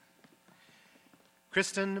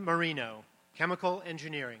 Kristen Marino, Chemical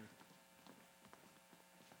Engineering.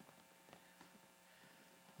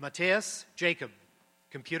 Matthias Jacob,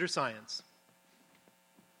 Computer Science.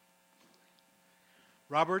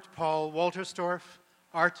 Robert Paul Walterstorff,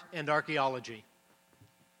 Art and Archaeology.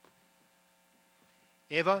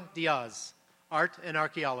 Eva Diaz, Art and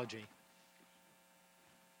Archaeology.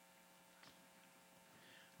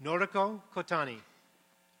 Noriko Kotani,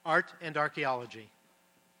 Art and Archaeology.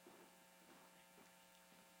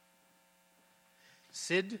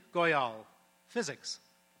 Sid Goyal, Physics.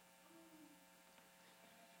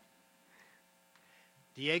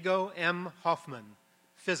 Diego M. Hoffman,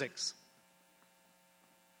 Physics.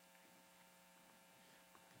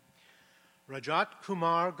 Rajat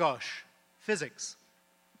Kumar Ghosh, Physics.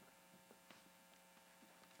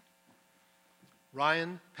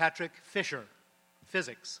 Ryan Patrick Fisher,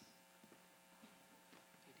 Physics.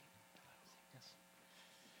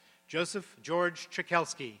 Joseph George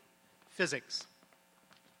Chikelski, Physics.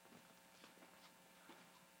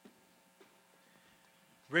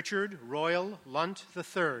 Richard Royal Lunt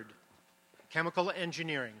III, Chemical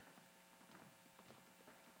Engineering.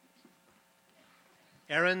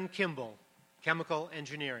 Aaron Kimball, Chemical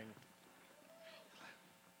Engineering.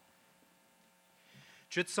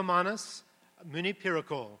 Chitsomanas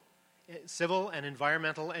Munipirikol, Civil and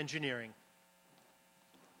Environmental Engineering.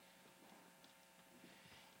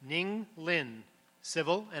 Ning Lin,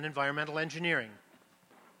 Civil and Environmental Engineering.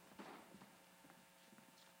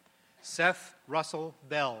 Seth Russell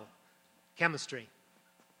Bell, Chemistry.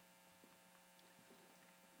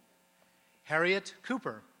 Harriet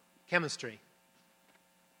Cooper, Chemistry.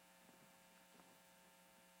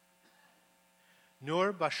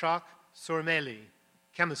 Nur Bashak Surmeli,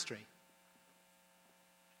 Chemistry.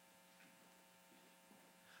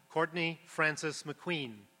 Courtney Frances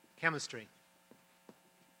McQueen, Chemistry.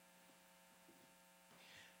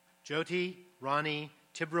 Jyoti Rani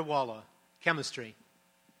Tibrawala, Chemistry.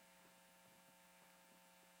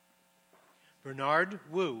 Bernard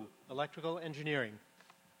Wu, Electrical Engineering.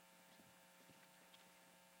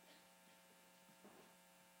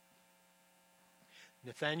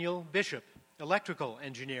 Nathaniel Bishop, Electrical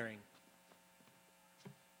Engineering.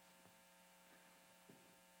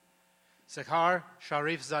 Sekhar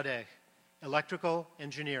Sharifzadeh, Electrical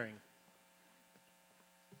Engineering.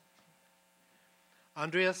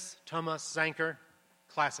 Andreas Thomas Zanker,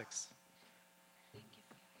 Classics.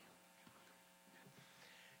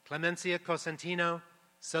 Clemencia Cosentino,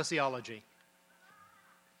 Sociology.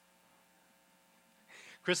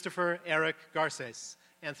 Christopher Eric Garces,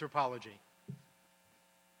 Anthropology.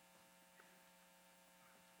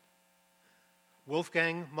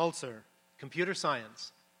 Wolfgang Mulzer, Computer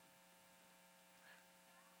Science.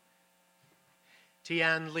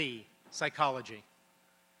 Tian Lee, Psychology.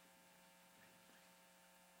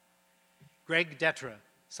 Greg Detra,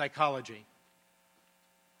 Psychology.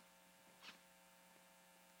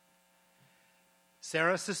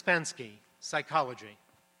 Sarah Suspensky, Psychology.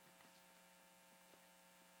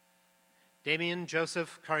 Damien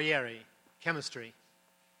Joseph Carrieri, Chemistry.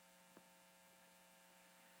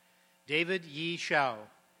 David Yi Xiao,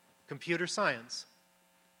 Computer Science.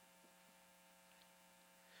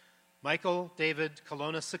 Michael David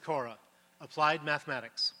Colonna Sikora, Applied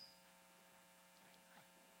Mathematics.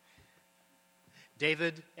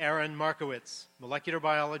 David Aaron Markowitz, Molecular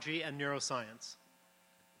Biology and Neuroscience.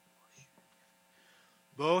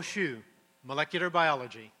 Bo Xu, Molecular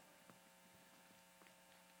Biology.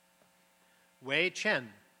 Wei Chen,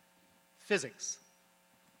 Physics.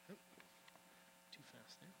 Too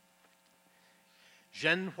fast there.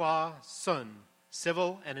 Zhenhua Sun,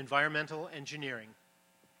 Civil and Environmental Engineering.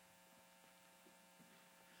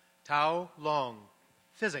 Tao Long,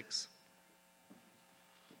 Physics.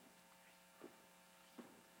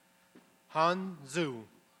 Han Zhu,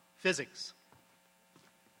 Physics.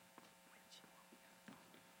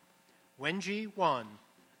 Wenji Wan,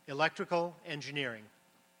 Electrical Engineering.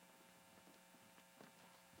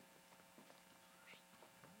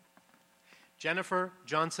 Jennifer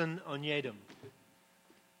Johnson Onyedum.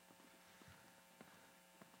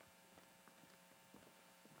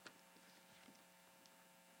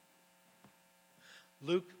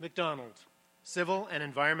 Luke McDonald, Civil and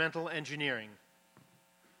Environmental Engineering.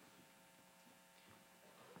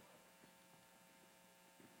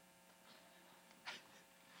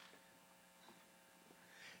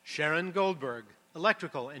 Sharon Goldberg,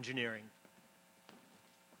 Electrical Engineering.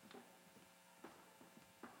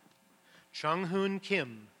 Chung-Hoon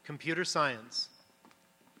Kim, Computer Science.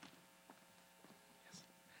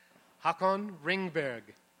 Hakon Ringberg,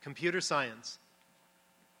 Computer Science.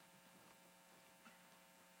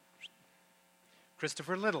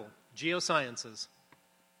 Christopher Little, Geosciences.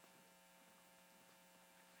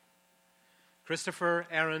 Christopher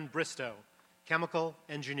Aaron Bristow, Chemical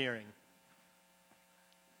Engineering.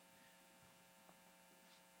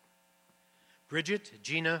 Bridget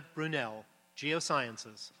Gina Brunel,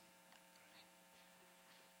 Geosciences.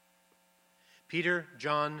 Peter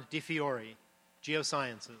John DiFiore,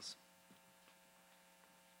 Geosciences.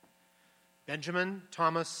 Benjamin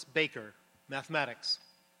Thomas Baker, Mathematics.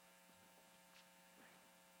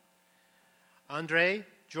 Andre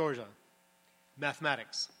Georgia,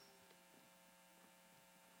 Mathematics.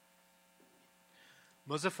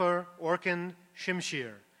 Muzaffar Orkan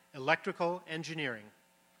Shimshir, Electrical Engineering.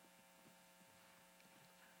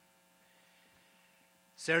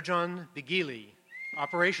 Serjan Bigili,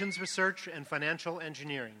 Operations Research and Financial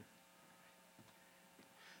Engineering.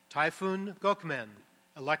 Typhoon Gokmen,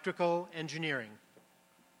 Electrical Engineering.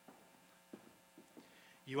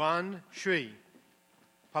 Yuan Shui,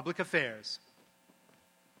 Public Affairs.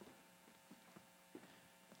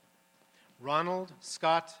 Ronald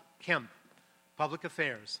Scott Kemp, Public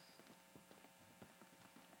Affairs.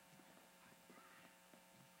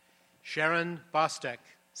 Sharon Bostek,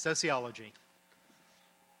 Sociology.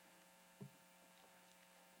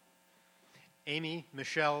 Amy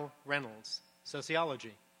Michelle Reynolds,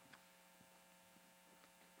 Sociology.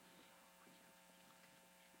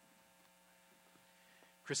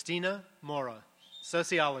 Christina Mora,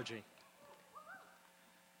 Sociology.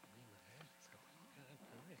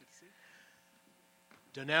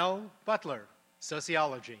 Donnell Butler,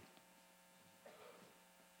 Sociology.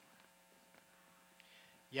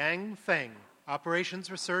 Yang Feng,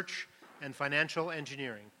 Operations Research and Financial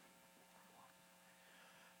Engineering.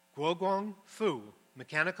 Guoguang Fu,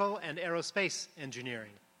 Mechanical and Aerospace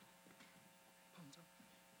Engineering.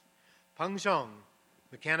 Peng Zhong,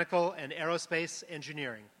 Mechanical and Aerospace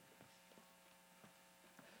Engineering.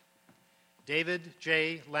 David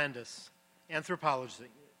J. Landis, Anthropology,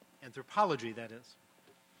 that is.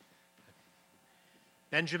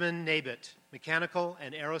 Benjamin Nabit, Mechanical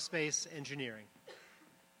and Aerospace Engineering.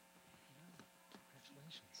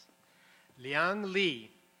 Liang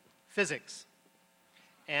Li, Physics.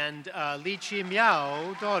 And Li Chi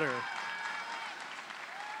Miao, daughter.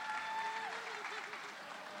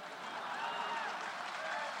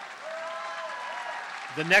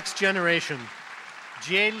 The next generation.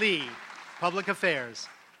 Jie Li, Public Affairs.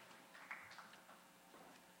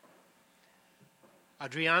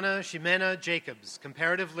 Adriana Ximena Jacobs,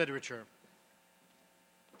 Comparative Literature.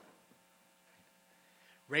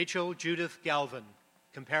 Rachel Judith Galvin,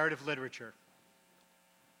 Comparative Literature.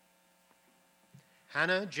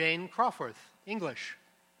 Hannah Jane Crawforth, English.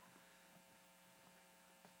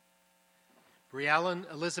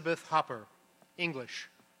 Brialyn Elizabeth Hopper, English.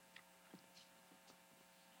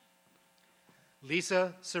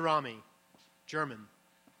 Lisa Sarami, German.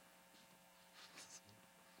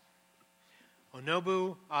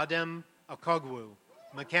 Onobu Adem Okogwu,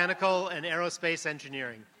 Mechanical and Aerospace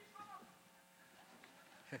Engineering.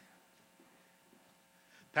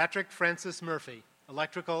 Patrick Francis Murphy,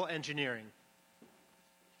 Electrical Engineering.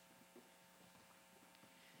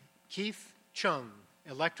 Keith Chung,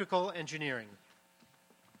 Electrical Engineering.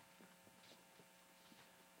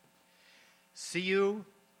 Siu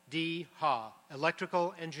D. Ha,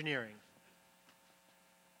 Electrical Engineering.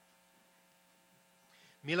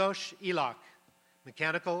 Miloš Ilak,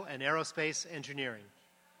 Mechanical and Aerospace Engineering.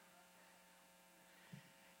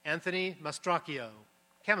 Anthony Mastracchio,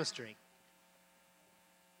 Chemistry.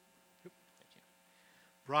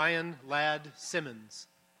 Brian Ladd Simmons,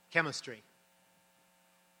 Chemistry.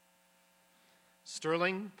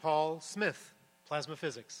 Sterling Paul Smith, Plasma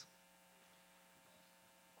Physics.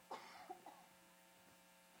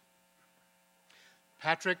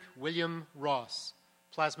 Patrick William Ross,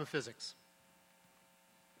 Plasma Physics.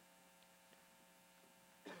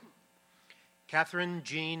 Catherine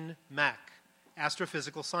Jean Mack,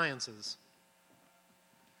 Astrophysical Sciences.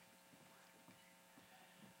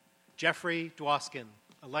 Jeffrey Dwoskin,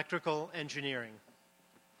 Electrical Engineering.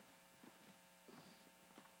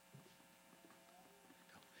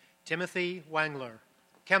 Timothy Wangler,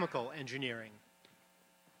 Chemical Engineering.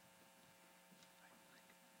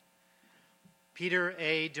 Peter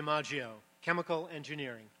A. DiMaggio, Chemical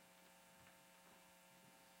Engineering.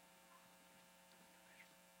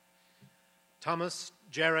 Thomas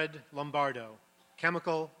Jared Lombardo,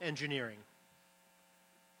 Chemical Engineering.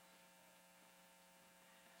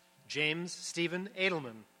 James Stephen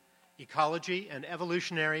Edelman, Ecology and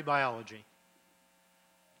Evolutionary Biology.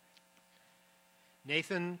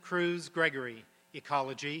 Nathan Cruz Gregory,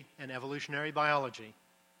 Ecology and Evolutionary Biology.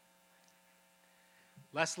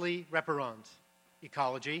 Leslie Reparant,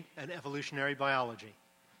 Ecology and Evolutionary Biology.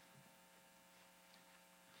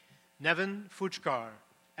 Nevin Fuchkar,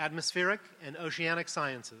 Atmospheric and Oceanic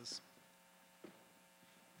Sciences.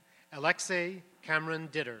 Alexei Cameron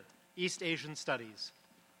Ditter, East Asian Studies.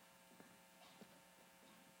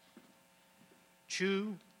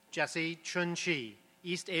 Chu Jesse Chun Chi,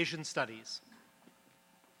 East Asian Studies.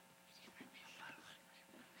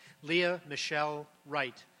 Leah Michelle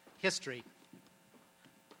Wright, History.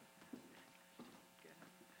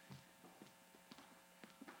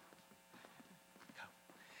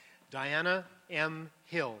 Diana M.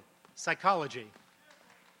 Hill, Psychology.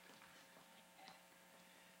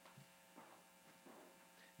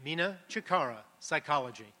 Mina Chikara,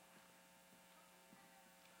 Psychology.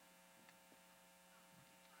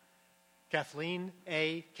 Kathleen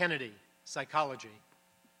A. Kennedy, Psychology.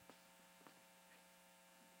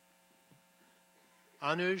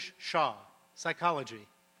 Anuj Shah, Psychology.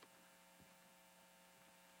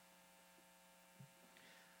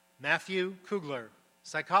 Matthew Kugler,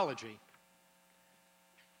 Psychology.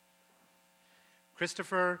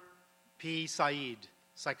 Christopher P. Said,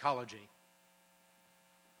 Psychology.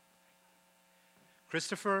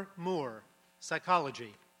 Christopher Moore,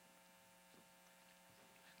 Psychology.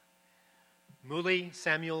 Muli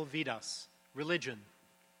Samuel Vidas, Religion.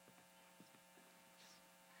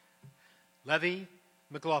 Levy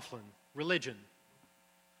McLaughlin, Religion.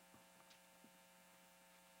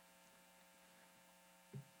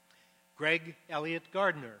 Greg Elliott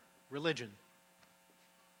Gardner, Religion.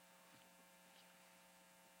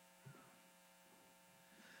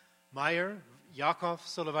 Meyer Yakov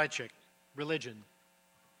Soloveichik, Religion.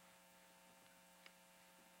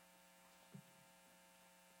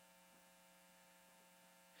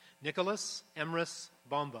 Nicholas Emrys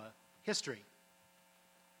Bomba, History.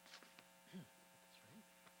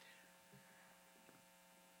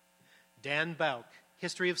 Dan Bauk,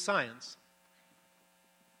 History of Science.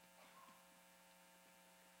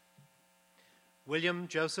 William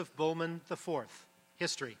Joseph Bullman IV,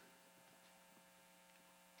 History.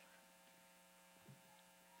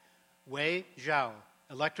 Wei Zhao,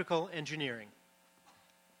 Electrical Engineering.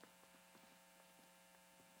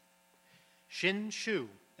 Xin Shu,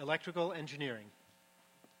 Electrical Engineering.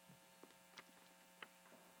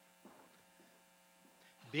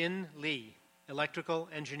 Bin Li, Electrical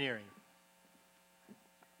Engineering.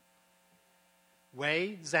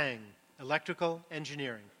 Wei Zhang, Electrical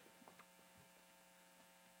Engineering.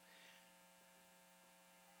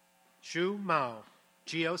 Xu Mao,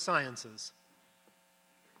 Geosciences.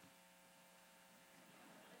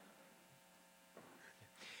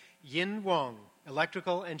 Yin Wang,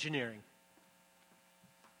 Electrical Engineering.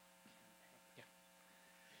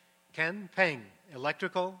 Ken Peng,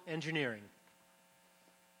 Electrical Engineering.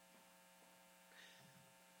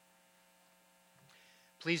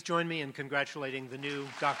 Please join me in congratulating the new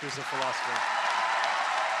Doctors of Philosophy.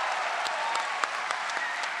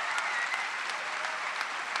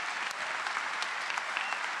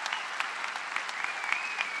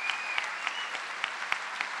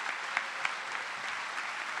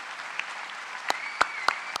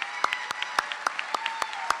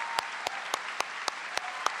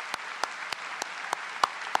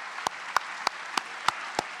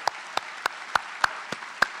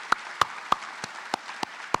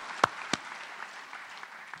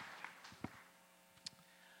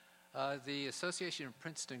 The Association of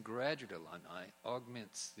Princeton Graduate Alumni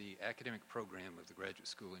augments the academic program of the graduate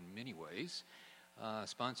school in many ways,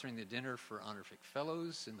 sponsoring the Dinner for Honorific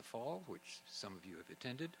Fellows in the fall, which some of you have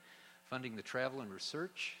attended, funding the travel and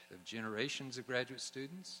research of generations of graduate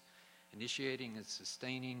students, initiating and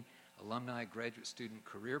sustaining alumni graduate student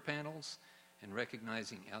career panels, and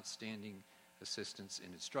recognizing outstanding assistance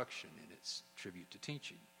in instruction in its tribute to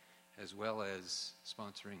teaching, as well as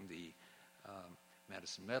sponsoring the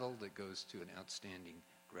Madison Medal that goes to an outstanding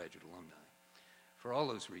graduate alumni. For all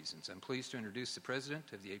those reasons, I'm pleased to introduce the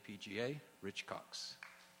president of the APGA, Rich Cox.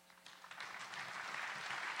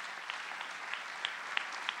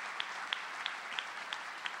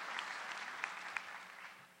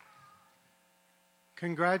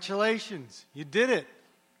 Congratulations, you did it.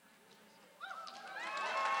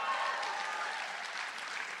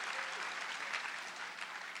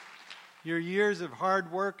 Your years of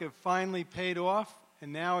hard work have finally paid off,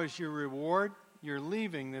 and now as your reward, you're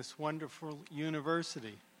leaving this wonderful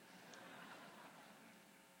university.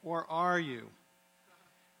 Or are you?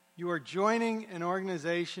 You are joining an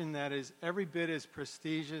organization that is every bit as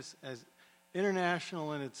prestigious, as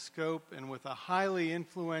international in its scope, and with a highly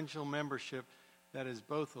influential membership that is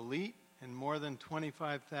both elite and more than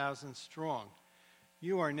 25,000 strong.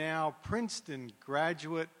 You are now Princeton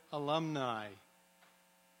graduate alumni.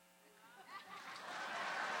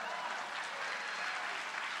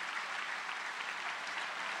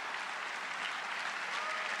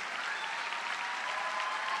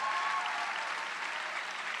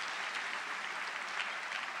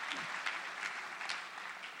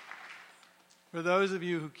 For those of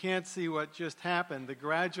you who can't see what just happened, the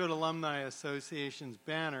Graduate Alumni Association's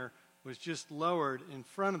banner was just lowered in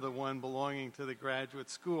front of the one belonging to the graduate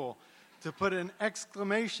school to put an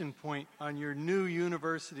exclamation point on your new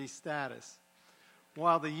university status.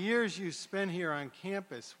 While the years you spent here on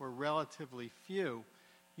campus were relatively few,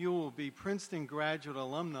 you will be Princeton graduate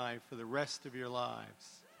alumni for the rest of your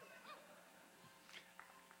lives.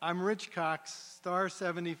 I'm Rich Cox, Star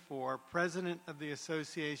 74, President of the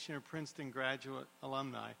Association of Princeton Graduate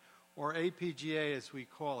Alumni, or APGA as we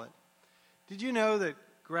call it. Did you know that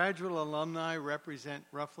graduate alumni represent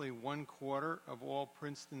roughly 1/4 of all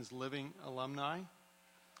Princeton's living alumni?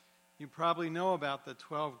 You probably know about the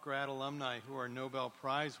 12 grad alumni who are Nobel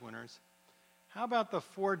Prize winners. How about the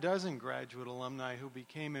 4 dozen graduate alumni who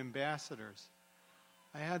became ambassadors?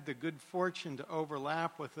 I had the good fortune to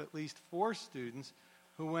overlap with at least 4 students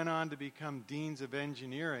who went on to become deans of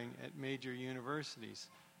engineering at major universities.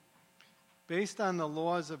 Based on the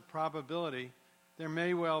laws of probability, there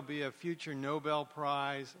may well be a future Nobel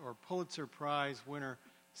Prize or Pulitzer Prize winner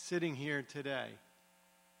sitting here today.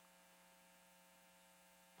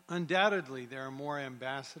 Undoubtedly, there are more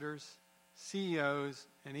ambassadors, CEOs,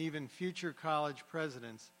 and even future college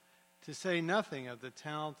presidents, to say nothing of the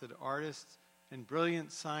talented artists and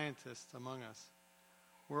brilliant scientists among us.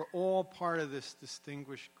 We're all part of this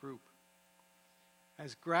distinguished group.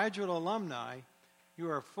 As graduate alumni, you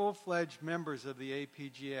are full-fledged members of the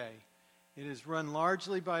APGA. It is run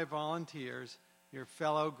largely by volunteers, your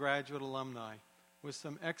fellow graduate alumni, with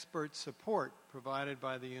some expert support provided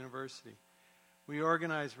by the university. We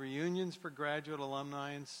organize reunions for graduate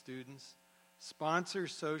alumni and students, sponsor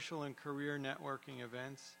social and career networking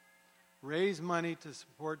events, raise money to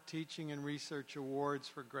support teaching and research awards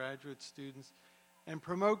for graduate students, and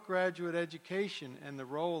promote graduate education and the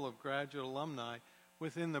role of graduate alumni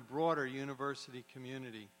within the broader university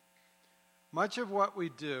community. Much of what we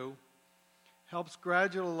do helps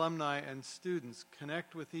graduate alumni and students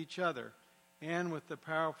connect with each other and with the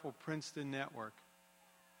powerful Princeton network.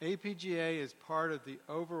 APGA is part of the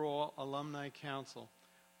overall Alumni Council,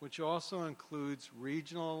 which also includes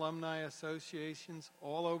regional alumni associations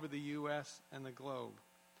all over the U.S. and the globe.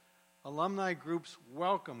 Alumni groups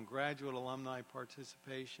welcome graduate alumni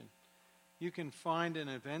participation. You can find an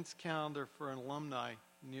events calendar for an alumni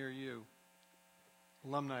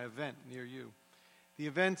event near you. The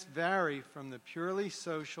events vary from the purely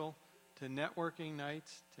social to networking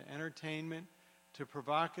nights to entertainment to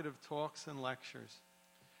provocative talks and lectures.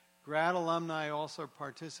 Grad alumni also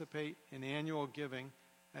participate in annual giving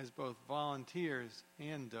as both volunteers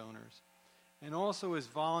and donors, and also as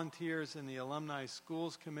volunteers in the Alumni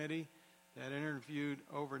Schools Committee that interviewed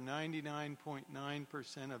over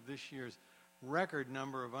 99.9% of this year's record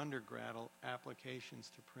number of undergrad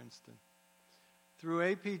applications to Princeton.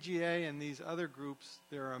 Through APGA and these other groups,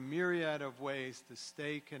 there are a myriad of ways to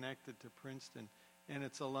stay connected to Princeton and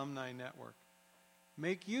its alumni network.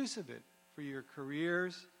 Make use of it for your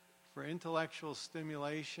careers, for intellectual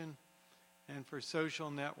stimulation, and for social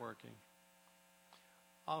networking.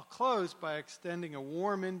 I'll close by extending a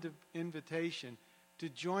warm invitation to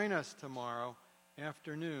join us tomorrow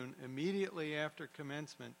afternoon, immediately after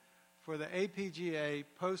commencement, for the APGA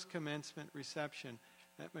post-commencement reception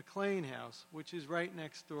at McLean House, which is right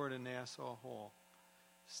next door to Nassau Hall.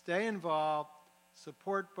 Stay involved,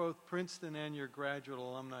 support both Princeton and your Graduate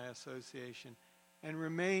Alumni Association, and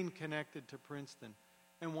remain connected to Princeton.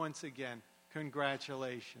 And once again,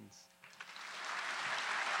 congratulations.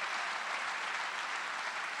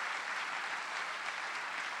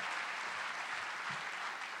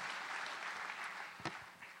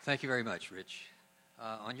 Thank you very much, Rich.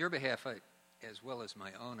 On your behalf, as well as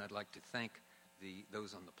my own, I'd like to thank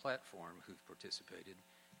those on the platform who've participated.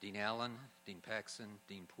 Dean Allen, Dean Paxson,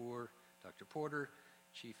 Dean Poore, Dr. Porter,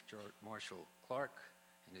 Chief Marshal Clark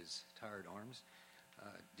and his tired arms,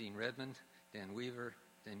 Dean Redmond, Dan Weaver,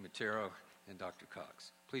 Dean Matero, and Dr.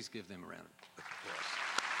 Cox. Please give them a round of applause.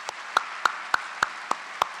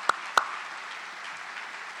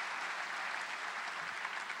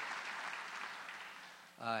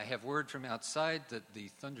 I have word from outside that the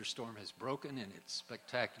thunderstorm has broken and it's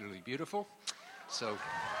spectacularly beautiful. So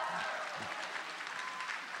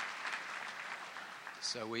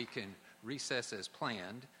we can recess as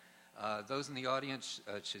planned. Those in the audience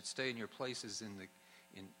should stay in your places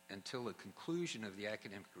until the conclusion of the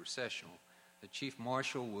academic recessional. The Chief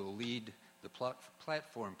Marshal will lead the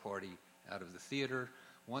platform party out of the theater.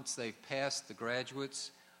 Once they've passed the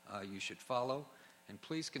graduates, you should follow. And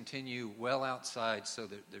please continue well outside so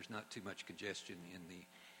that there's not too much congestion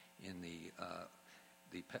in the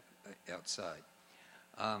outside.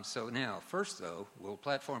 So now, first though, will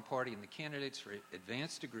platform party and the candidates for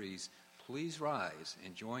advanced degrees please rise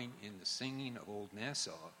and join in the singing of Old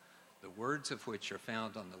Nassau, the words of which are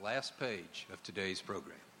found on the last page of today's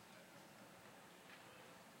program.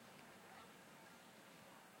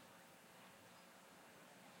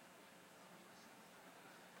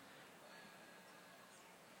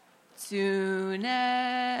 Soon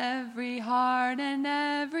every heart and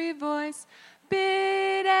every voice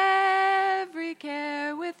bid every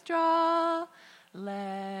care withdraw.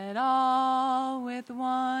 Let all with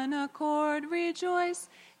one accord rejoice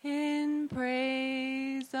in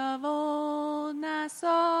praise of old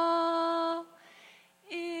Nassau.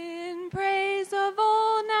 In praise of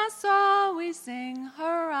old Nassau we sing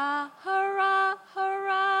hurrah, hurrah,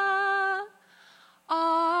 hurrah.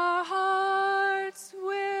 Our hearts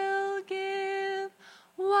will give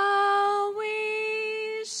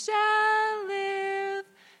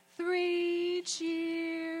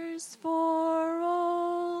for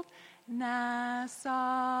old Nassau.